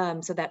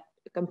 so that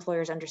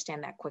employers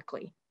understand that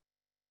quickly.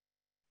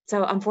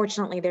 So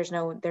unfortunately, there's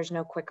no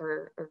quick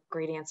or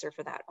great answer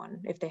for that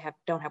one if they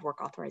don't have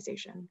work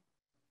authorization.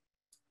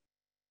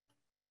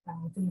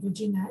 Thank you,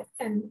 Gina.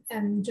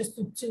 And just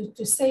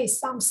to say,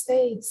 some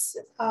states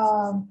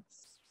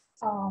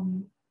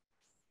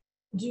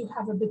do you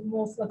have a bit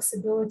more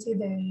flexibility.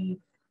 They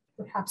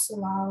perhaps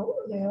allow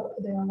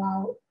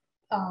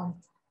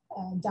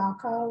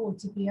DACA or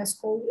TPS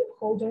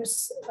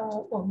holders,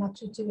 well, not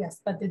TPS,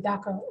 but the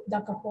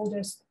DACA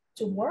holders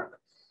to work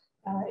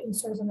in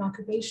certain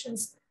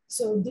occupations.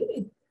 So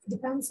it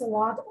depends a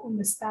lot on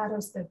the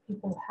status that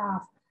people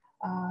have.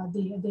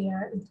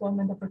 Their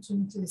employment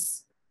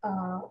opportunities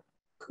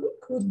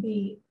could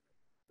be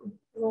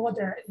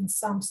broader in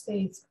some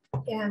states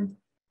and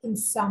in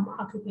some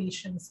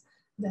occupations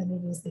than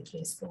it is the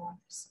case for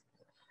others.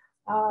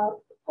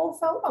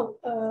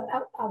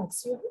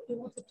 Alex, you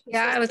wanted to?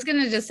 Yeah, I was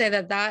going to just say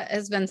that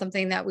has been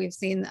something that we've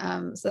seen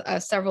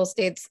several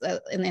states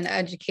in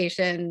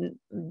education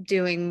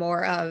doing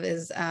more of,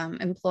 is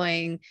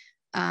employing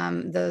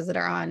those that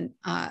are on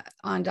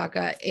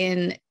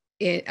DACA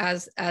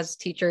as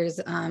teachers,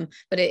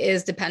 but it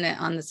is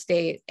dependent on the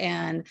state.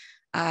 And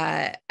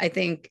I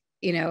think,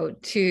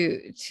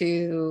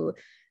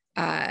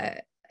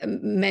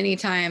 many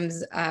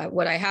times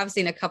what I have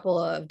seen a couple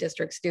of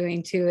districts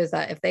doing too is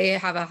that if they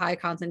have a high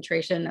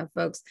concentration of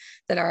folks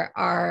that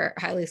are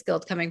highly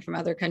skilled coming from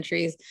other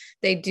countries,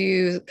 they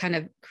do kind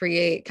of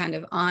create kind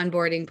of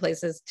onboarding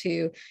places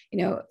to,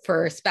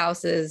 for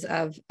spouses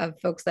of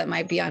folks that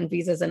might be on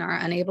visas and are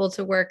unable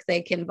to work.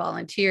 They can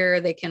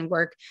volunteer, they can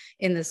work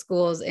in the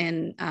schools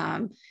in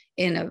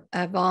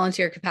a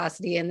volunteer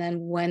capacity. And then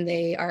when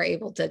they are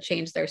able to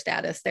change their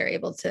status, they're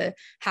able to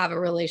have a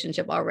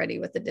relationship already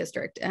with the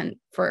district and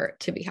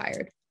to be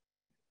hired.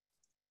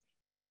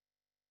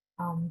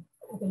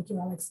 Thank you,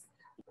 Alex.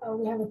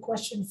 We have a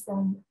question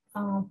from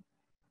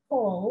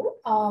Paul.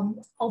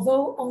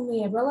 Although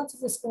only a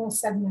relatively small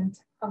segment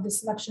of the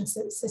selection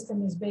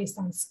system is based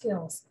on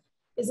skills,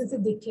 isn't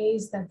it the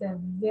case that the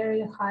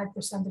very high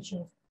percentage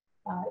of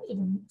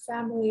even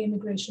family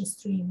immigration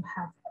stream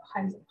have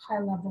high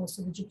levels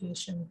of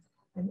education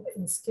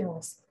and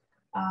skills?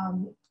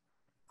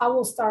 I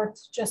will start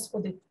just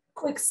for the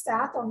quick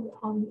stat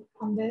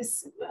on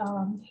this.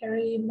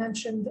 Harry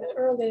mentioned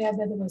earlier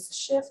that there was a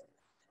shift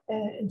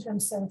in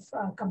terms of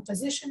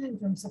composition, in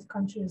terms of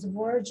countries of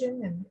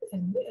origin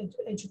and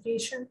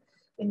education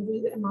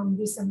among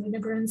recent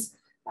immigrants.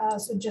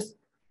 So just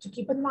to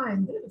keep in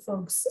mind,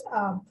 folks,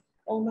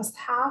 almost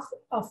half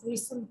of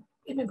recent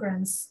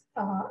immigrants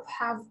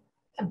have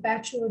a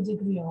bachelor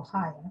degree or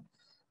higher,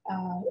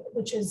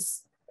 which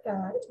is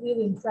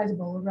really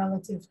incredible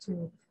relative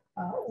to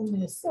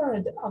only a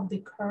third of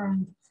the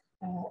current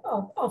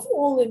of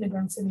all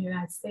immigrants in the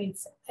United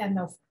States and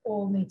of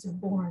all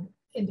native born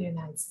in the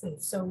United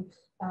States. So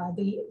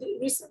the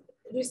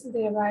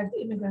recently arrived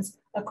immigrants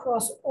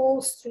across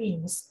all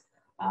streams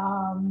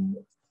and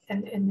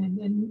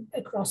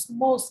across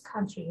most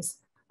countries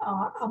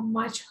are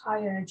much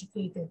higher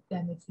educated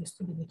than it used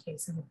to be the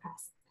case in the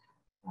past.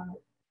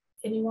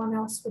 Anyone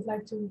else would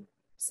like to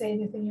say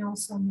anything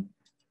else on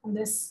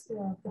this?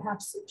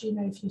 Perhaps,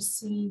 Gina, if you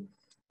see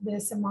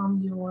this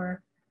among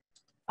your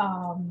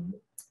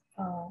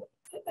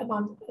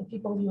among the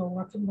people you're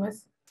working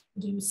with,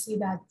 do you see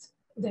that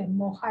they're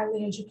more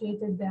highly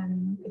educated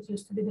than it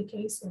used to be the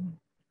case?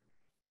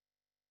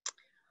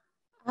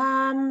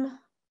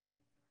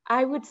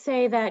 I would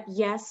say that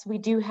yes, we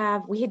do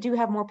have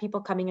more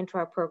people coming into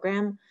our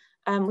program.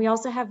 We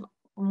also have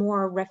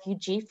more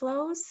refugee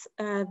flows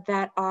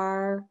that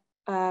are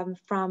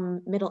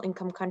from middle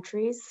income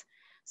countries.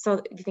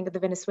 So if you think of the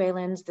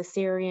Venezuelans, the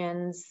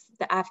Syrians,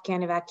 the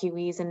Afghan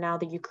evacuees, and now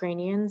the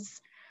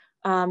Ukrainians.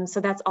 So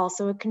that's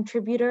also a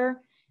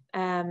contributor.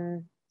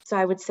 So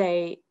I would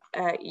say,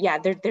 yeah,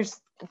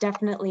 there's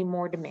definitely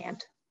more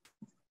demand.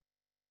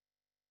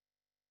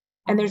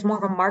 And there's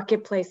more of a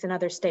marketplace in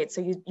other states.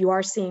 So you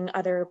are seeing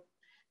other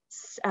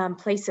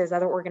places,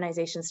 other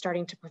organizations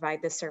starting to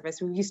provide this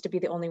service. We used to be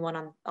the only one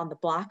on the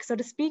block, so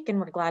to speak, and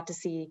we're glad to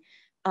see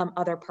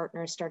other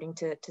partners starting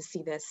to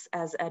see this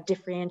as a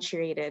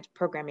differentiated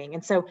programming.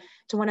 And so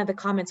to one of the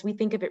comments, we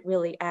think of it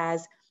really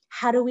as,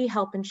 how do we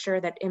help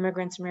ensure that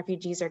immigrants and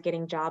refugees are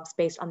getting jobs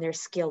based on their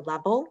skill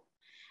level?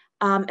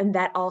 And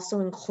that also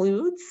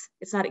includes,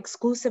 it's not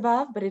exclusive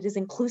of, but it is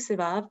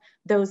inclusive of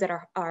those that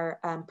are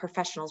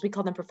professionals. We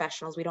call them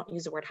professionals. We don't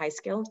use the word high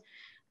skilled.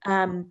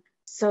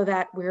 So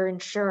that we're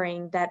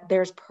ensuring that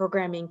there's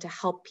programming to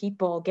help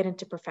people get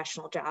into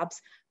professional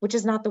jobs, which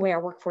is not the way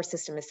our workforce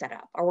system is set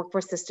up. Our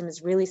workforce system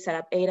is really set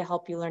up, A, to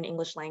help you learn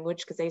English language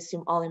because they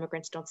assume all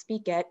immigrants don't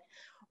speak it,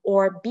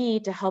 or B,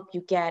 to help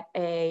you get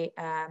a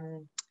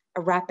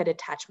rapid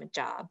attachment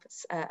job,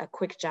 a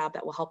quick job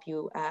that will help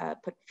you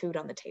put food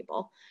on the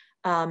table.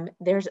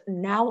 There's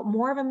now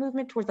more of a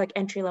movement towards like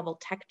entry-level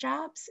tech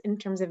jobs in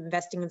terms of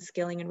investing in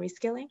skilling and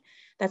reskilling.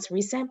 That's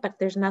recent, but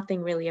there's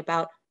nothing really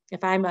about,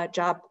 if I'm a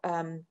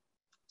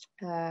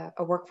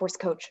workforce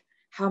coach,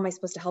 how am I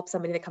supposed to help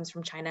somebody that comes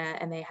from China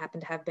and they happen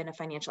to have been a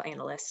financial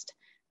analyst?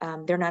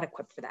 They're not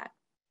equipped for that.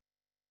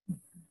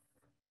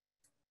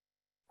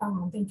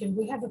 Thank you.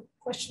 We have a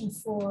question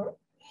for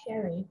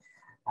Harry.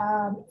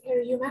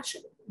 Harry, you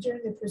mentioned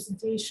during the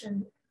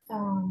presentation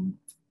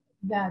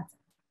that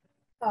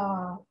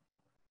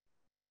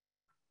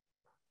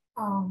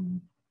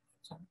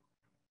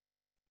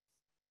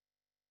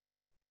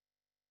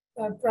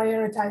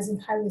prioritizing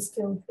highly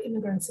skilled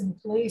immigrants in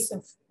place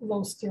of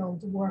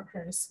low-skilled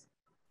workers.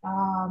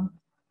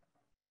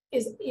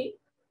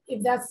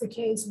 If that's the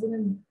case,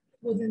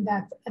 wouldn't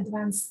that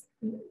advance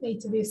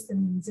nativist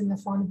and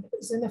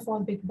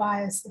xenophobic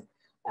bias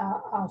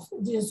of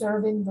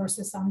deserving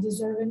versus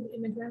undeserving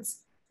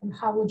immigrants? And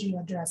how would you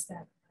address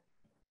that?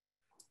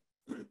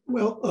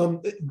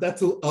 Well,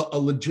 that's a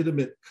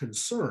legitimate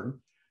concern.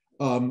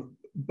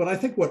 But I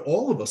think what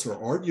all of us are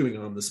arguing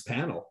on this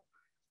panel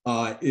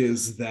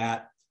is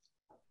that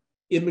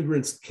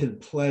immigrants can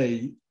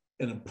play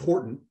an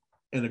important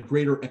and a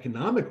greater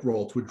economic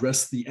role to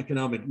address the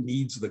economic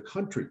needs of the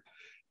country.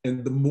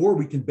 And the more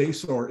we can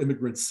base our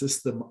immigrant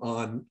system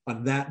on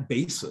that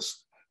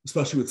basis,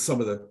 especially with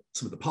some of the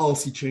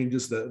policy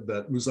changes that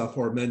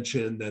Muzaffar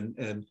mentioned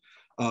and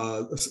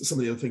some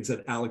of the other things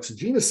that Alex and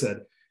Gina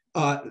said,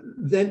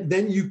 then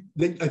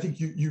I think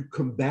you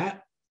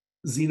combat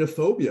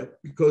xenophobia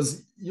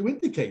because you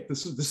indicate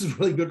this is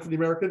really good for the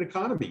American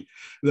economy.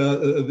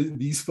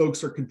 These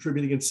folks are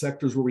contributing in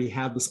sectors where we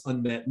have this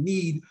unmet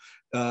need,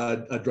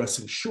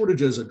 addressing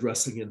shortages,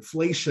 addressing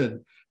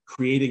inflation,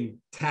 creating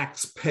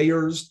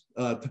taxpayers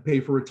to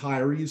pay for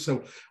retirees.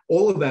 So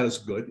all of that is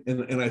good,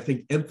 and I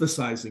think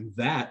emphasizing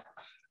that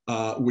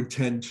would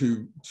tend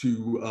to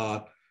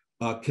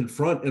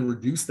confront and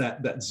reduce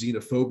that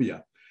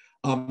xenophobia.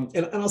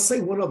 And I'll say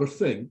one other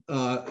thing.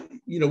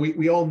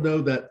 We all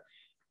know that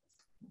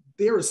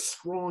there is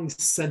strong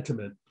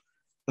sentiment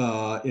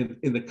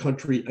in the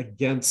country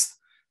against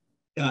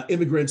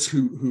immigrants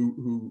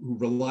who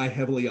rely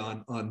heavily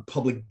on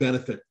public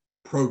benefit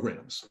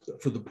programs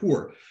for the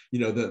poor.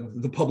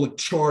 The public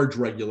charge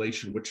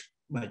regulation, which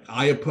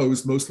I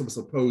opposed, most of us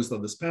opposed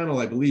on this panel,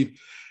 I believe.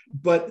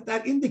 But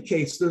that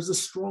indicates there's a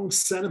strong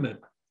sentiment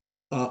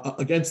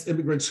against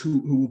immigrants who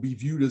will be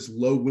viewed as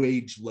low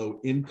wage, low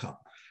income.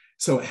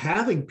 So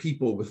having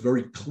people with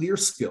very clear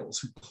skills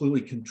who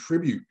clearly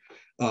contribute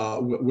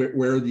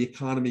where the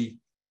economy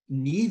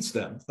needs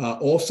them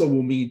also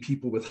will mean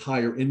people with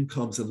higher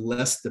incomes and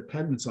less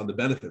dependence on the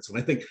benefits. And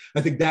I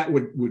think that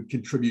would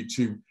contribute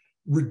to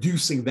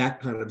reducing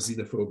that kind of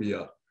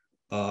xenophobia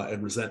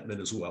and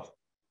resentment as well.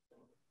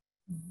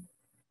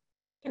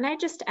 Can I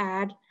just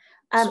add,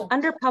 Sure.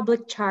 under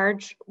public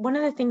charge, one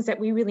of the things that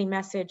we really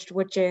messaged,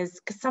 which is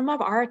because some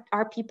of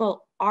our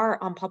people we're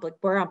on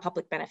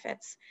public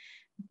benefits.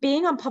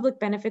 Being on public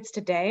benefits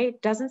today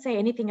doesn't say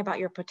anything about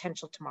your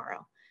potential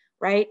tomorrow,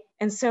 right?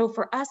 And so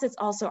for us, it's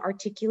also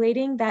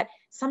articulating that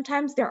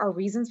sometimes there are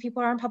reasons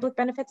people are on public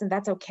benefits, and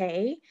that's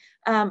okay,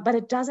 but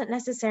it doesn't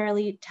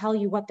necessarily tell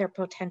you what their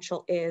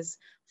potential is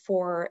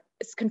for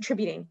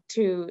contributing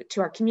to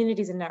our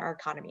communities and our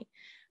economy.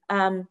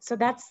 So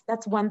that's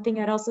one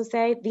thing I'd also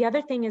say. The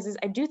other thing is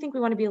I do think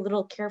we want to be a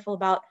little careful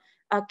about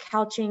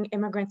couching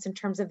immigrants in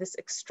terms of this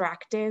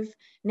extractive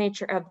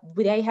nature of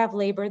they have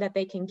labor that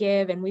they can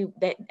give and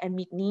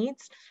meet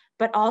needs,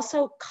 but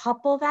also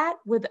couple that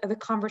with the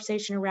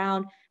conversation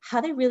around how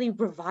they really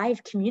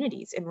revive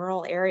communities in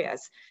rural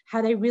areas,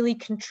 how they really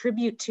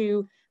contribute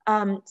to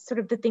sort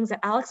of the things that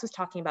Alex was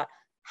talking about,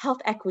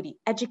 health equity,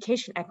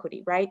 education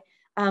equity, right?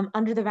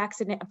 Under the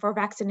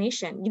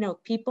vaccination,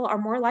 people are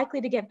more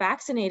likely to get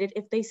vaccinated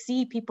if they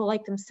see people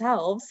like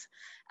themselves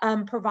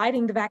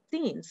providing the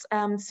vaccines.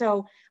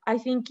 So I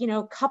think,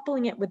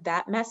 coupling it with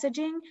that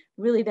messaging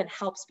really then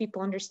helps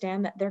people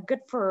understand that they're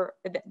good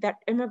that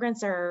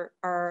immigrants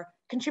are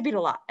contribute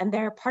a lot and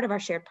they're part of our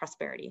shared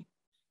prosperity.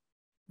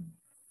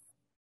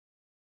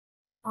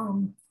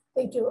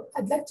 Thank you.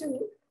 I'd like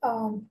to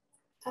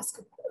ask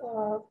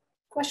a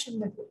question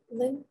that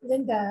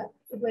Linda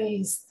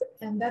raised,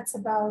 and that's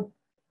about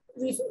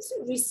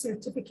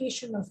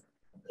recertification of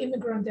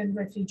immigrant and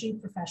refugee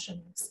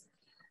professionals.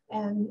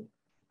 And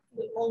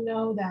we all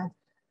know that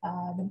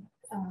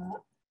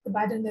the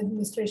Biden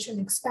administration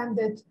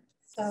expanded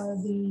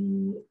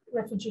the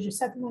refugee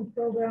resettlement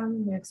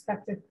program. We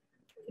expected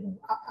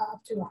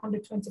up to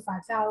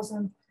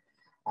 125,000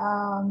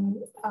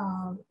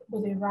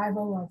 with the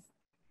arrival of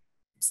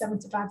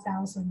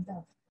 75,000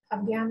 of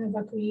Afghan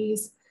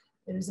evacuees.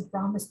 There is a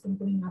promise to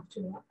bring up to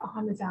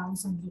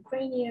 100,000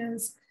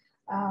 Ukrainians.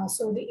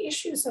 So the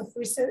issues of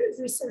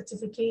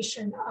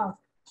recertification of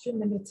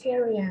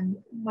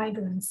humanitarian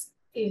migrants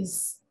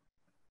is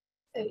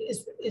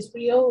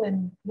real,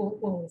 and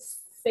we'll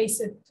face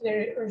it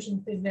very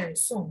urgently very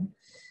soon.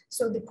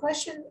 So the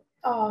question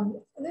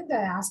Linda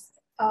asked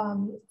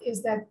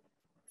is that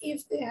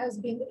if there has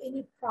been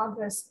any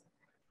progress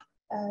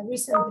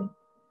recently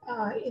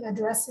in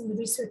addressing the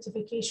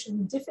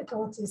recertification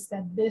difficulties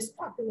that this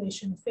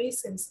population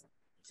faces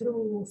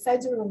through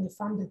federally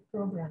funded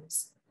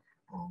programs.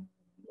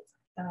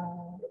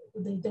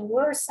 There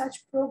were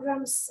such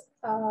programs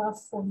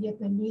for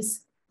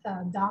Vietnamese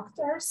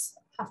doctors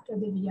after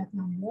the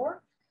Vietnam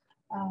War.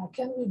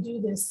 Can we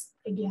do this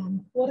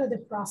again? What are the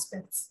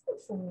prospects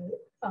for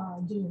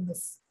doing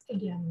this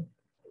again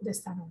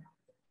this time around?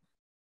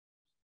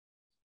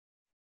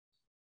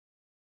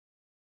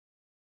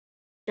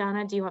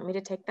 Jana, do you want me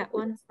to take that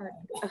one?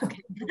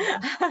 Okay.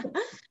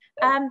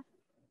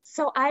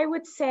 So I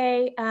would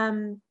say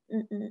there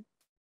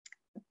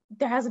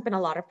hasn't been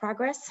a lot of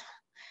progress.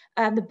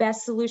 The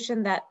best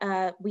solution that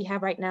we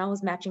have right now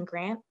is matching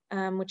grant,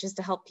 which is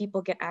to help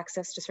people get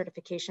access to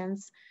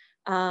certifications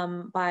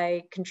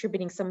by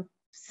contributing some,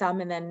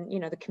 and then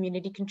the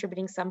community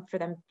contributing some for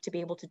them to be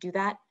able to do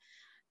that.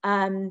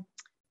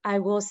 I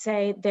will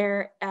say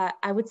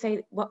I would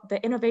say what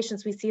the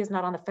innovations we see is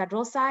not on the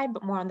federal side,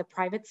 but more on the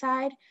private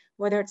side,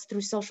 whether it's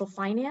through social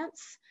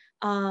finance,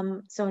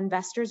 so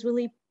investors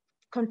really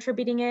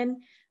contributing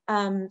in.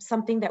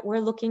 Something that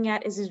we're looking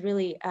at is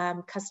really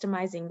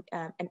customizing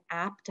an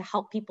app to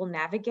help people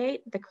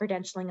navigate the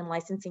credentialing and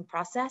licensing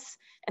process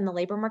and the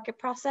labor market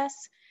process.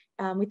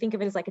 We think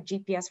of it as like a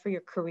GPS for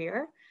your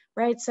career,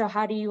 right? So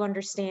how do you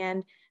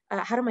understand,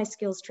 how do my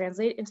skills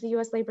translate into the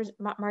US labor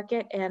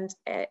market, and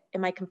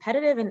am I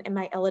competitive and am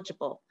I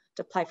eligible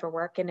to apply for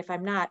work? And if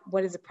I'm not,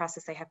 what is the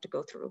process I have to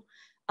go through?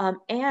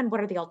 And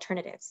what are the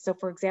alternatives? So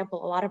for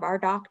example, a lot of our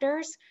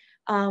doctors,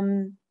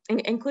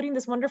 including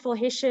this wonderful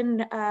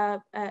Haitian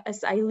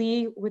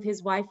asylee with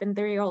his wife and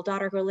 3-year-old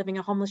daughter who are living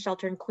in a homeless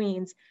shelter in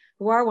Queens,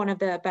 who are one of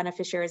the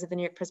beneficiaries of the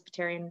New York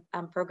Presbyterian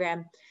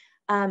program.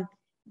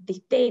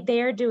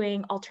 They are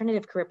doing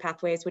alternative career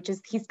pathways, which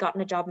is he's gotten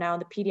a job now in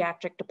the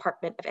pediatric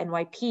department of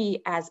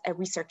NYP as a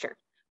researcher,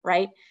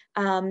 right?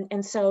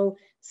 And so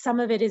some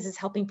of it is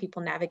helping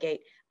people navigate.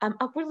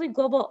 Upwardly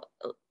Global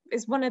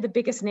is one of the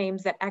biggest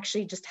names that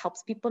actually just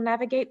helps people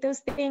navigate those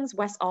things.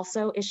 Wes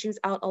also issues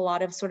out a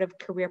lot of sort of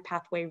career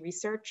pathway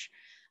research.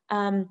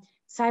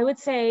 So I would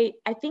say,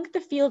 I think the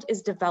field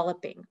is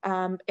developing.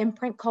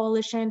 Imprint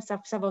Coalition,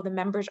 some of the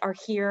members are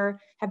here,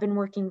 have been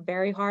working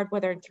very hard,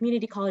 whether in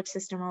community college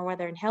system or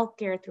whether in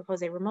healthcare through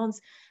Jose Ramon's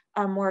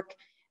work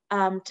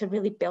to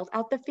really build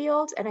out the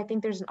field. And I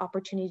think there's an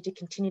opportunity to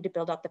continue to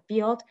build out the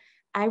field.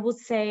 I will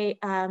say,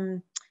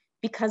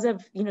 because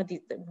of,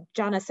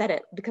 Jana said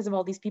it, because of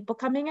all these people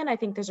coming in, I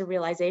think there's a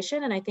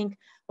realization. And I think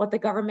what the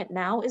government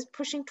now is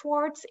pushing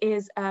towards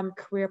is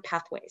career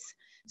pathways.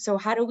 So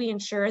how do we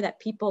ensure that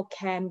people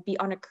can be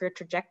on a career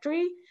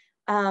trajectory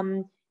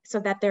so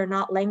that they're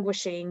not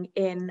languishing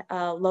in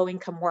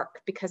low-income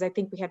work? Because I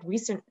think we had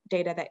recent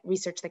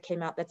research that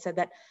came out that said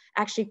that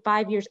actually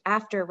 5 years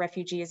after a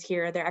refugee is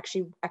here, they're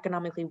actually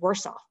economically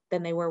worse off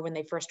than they were when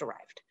they first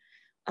arrived.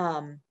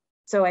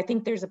 So I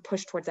think there's a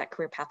push towards that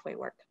career pathway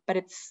work, but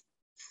it's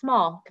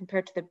small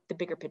compared to the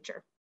bigger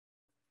picture.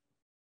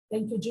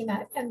 Thank you,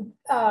 Gina. And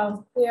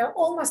we are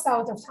almost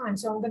out of time.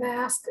 So I'm going to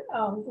ask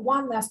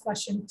one last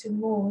question to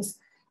Moose,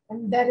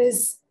 and that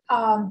is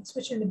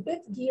switching a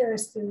bit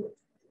gears to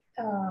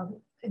a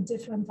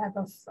different type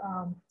of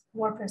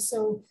workers.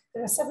 So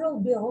there are several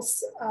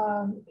bills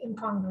in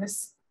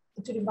Congress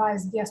to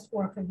revise guest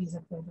worker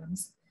visa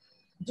programs.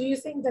 Do you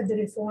think that the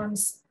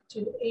reforms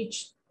to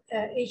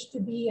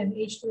H-2B and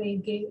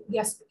H-2A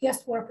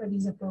guest worker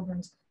visa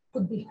programs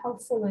could be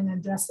helpful in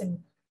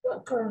addressing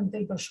current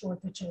labor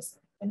shortages?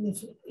 And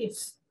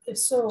if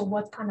so,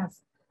 what kind of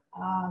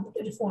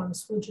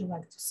reforms would you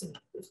like to see?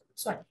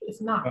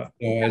 If not.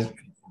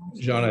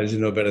 Jana, as you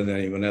know better than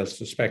anyone else,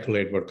 to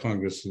speculate what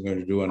Congress is going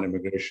to do on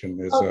immigration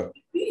is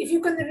if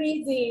you can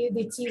read the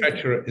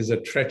TV. Is a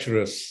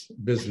treacherous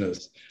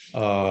business.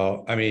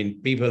 I mean,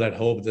 people had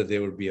hoped that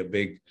there would be a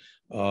big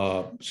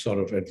sort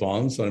of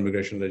advance on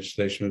immigration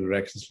legislation with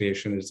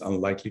reconciliation. Is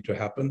unlikely to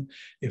happen.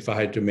 If I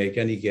had to make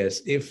any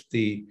guess, if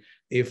the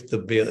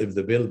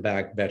bill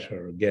back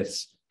better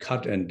gets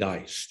cut and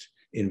diced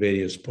in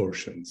various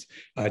portions,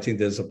 I think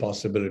there's a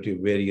possibility of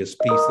various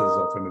pieces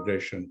of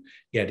immigration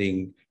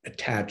getting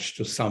attached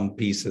to some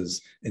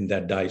pieces in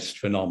that diced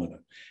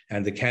phenomenon.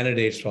 And the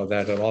candidates for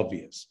that are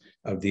obvious.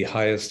 The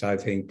highest, I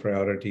think,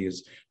 priority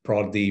is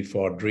probably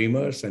for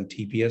Dreamers and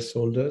TPS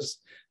holders.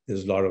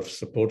 There's a lot of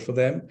support for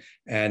them.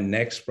 And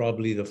next,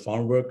 probably the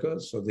farm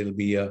workers. So there'll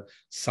be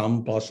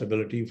some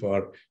possibility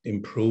for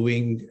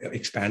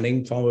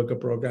expanding farm worker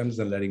programs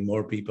and letting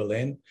more people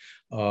in.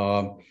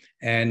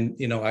 And,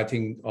 I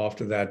think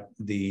after that,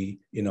 I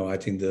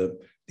think the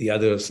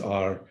others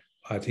are,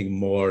 I think,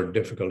 more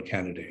difficult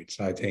candidates.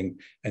 I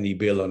think any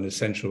bill on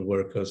essential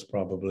workers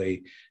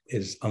probably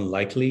is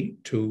unlikely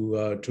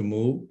to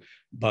move.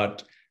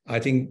 But I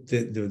think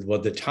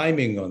what the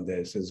timing on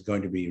this is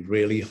going to be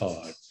really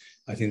hard.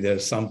 I think there are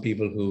some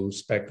people who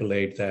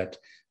speculate that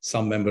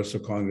some members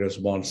of Congress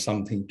want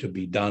something to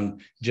be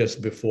done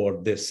just before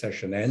this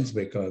session ends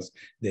because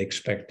they're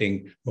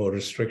expecting more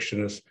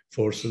restrictionist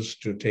forces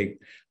to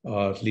take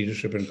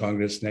leadership in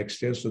Congress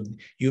next year. So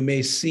you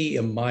may see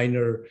a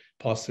minor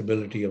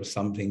possibility of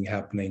something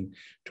happening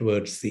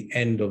towards the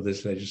end of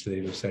this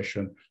legislative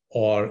session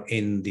or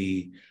in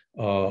the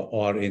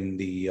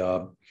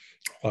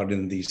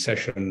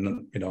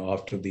session,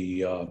 after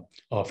the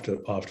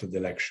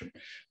election.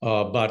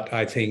 But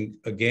I think,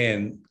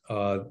 again,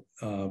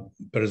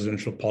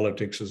 presidential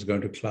politics is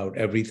going to cloud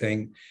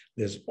everything.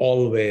 There's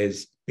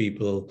always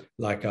people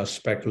like us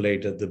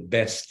speculate that the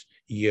best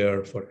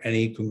year for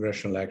any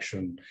congressional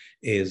election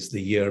is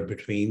the year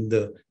between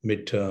the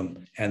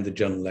midterm and the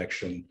general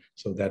election.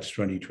 So that's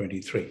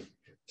 2023.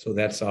 So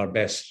that's our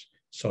best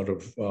sort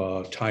of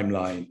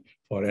timeline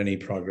for any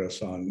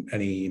progress on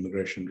any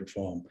immigration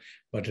reform,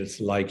 but it's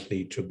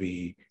likely to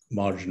be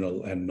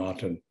marginal and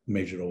not a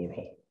major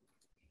overhaul.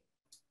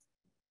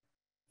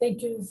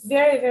 Thank you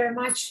very, very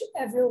much,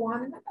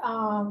 everyone,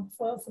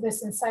 for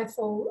this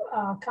insightful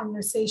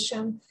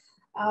conversation.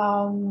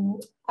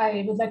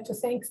 I would like to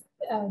thank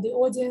the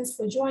audience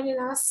for joining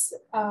us.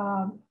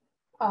 I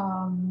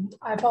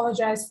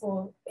apologize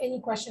for any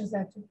questions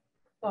that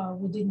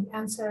we didn't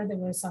answer. There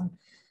were some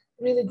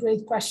really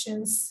great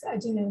questions. I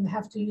didn't even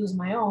have to use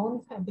my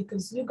own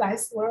because you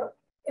guys were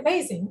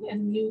amazing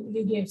and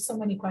you gave so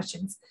many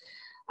questions.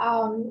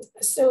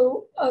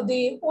 So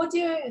the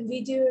audio and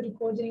video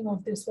recording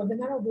of this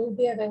webinar will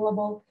be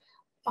available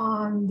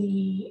on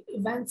the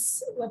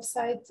events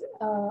website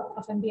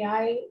of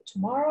NBI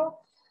tomorrow.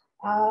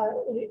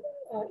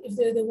 If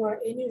there were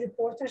any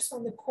reporters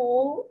on the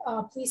call,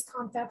 please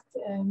contact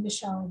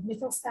Michelle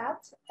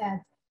Mittelstadt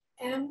at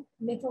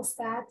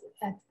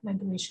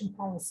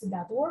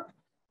mittelstadt@migrationpolicy.org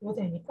with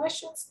any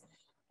questions.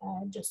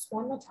 Just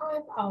one more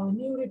time, our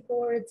new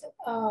report,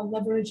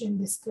 Leveraging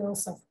the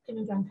Skills of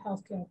Immigrant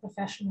Healthcare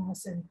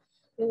Professionals in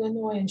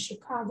Illinois and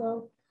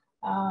Chicago,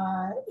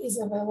 is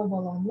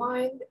available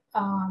online.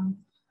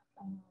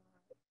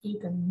 You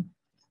can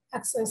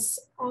access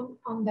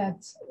on that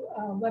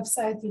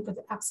website, you could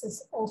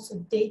access also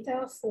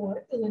data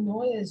for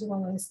Illinois as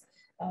well as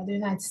the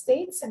United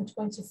States and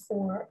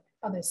 24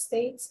 other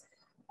states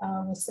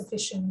with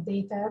sufficient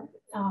data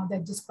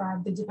that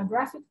describe the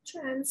demographic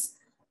trends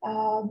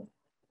and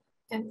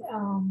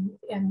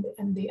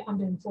the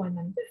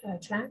underemployment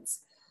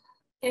trends.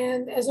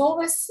 And as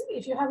always,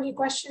 if you have any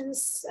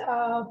questions,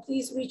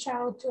 please reach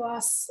out to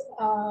us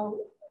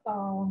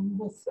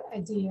with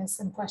ideas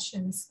and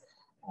questions.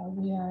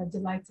 We are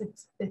delighted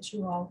that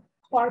you are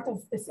part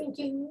of the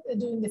thinking,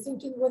 doing the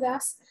thinking with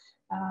us.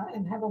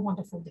 and have a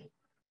wonderful day.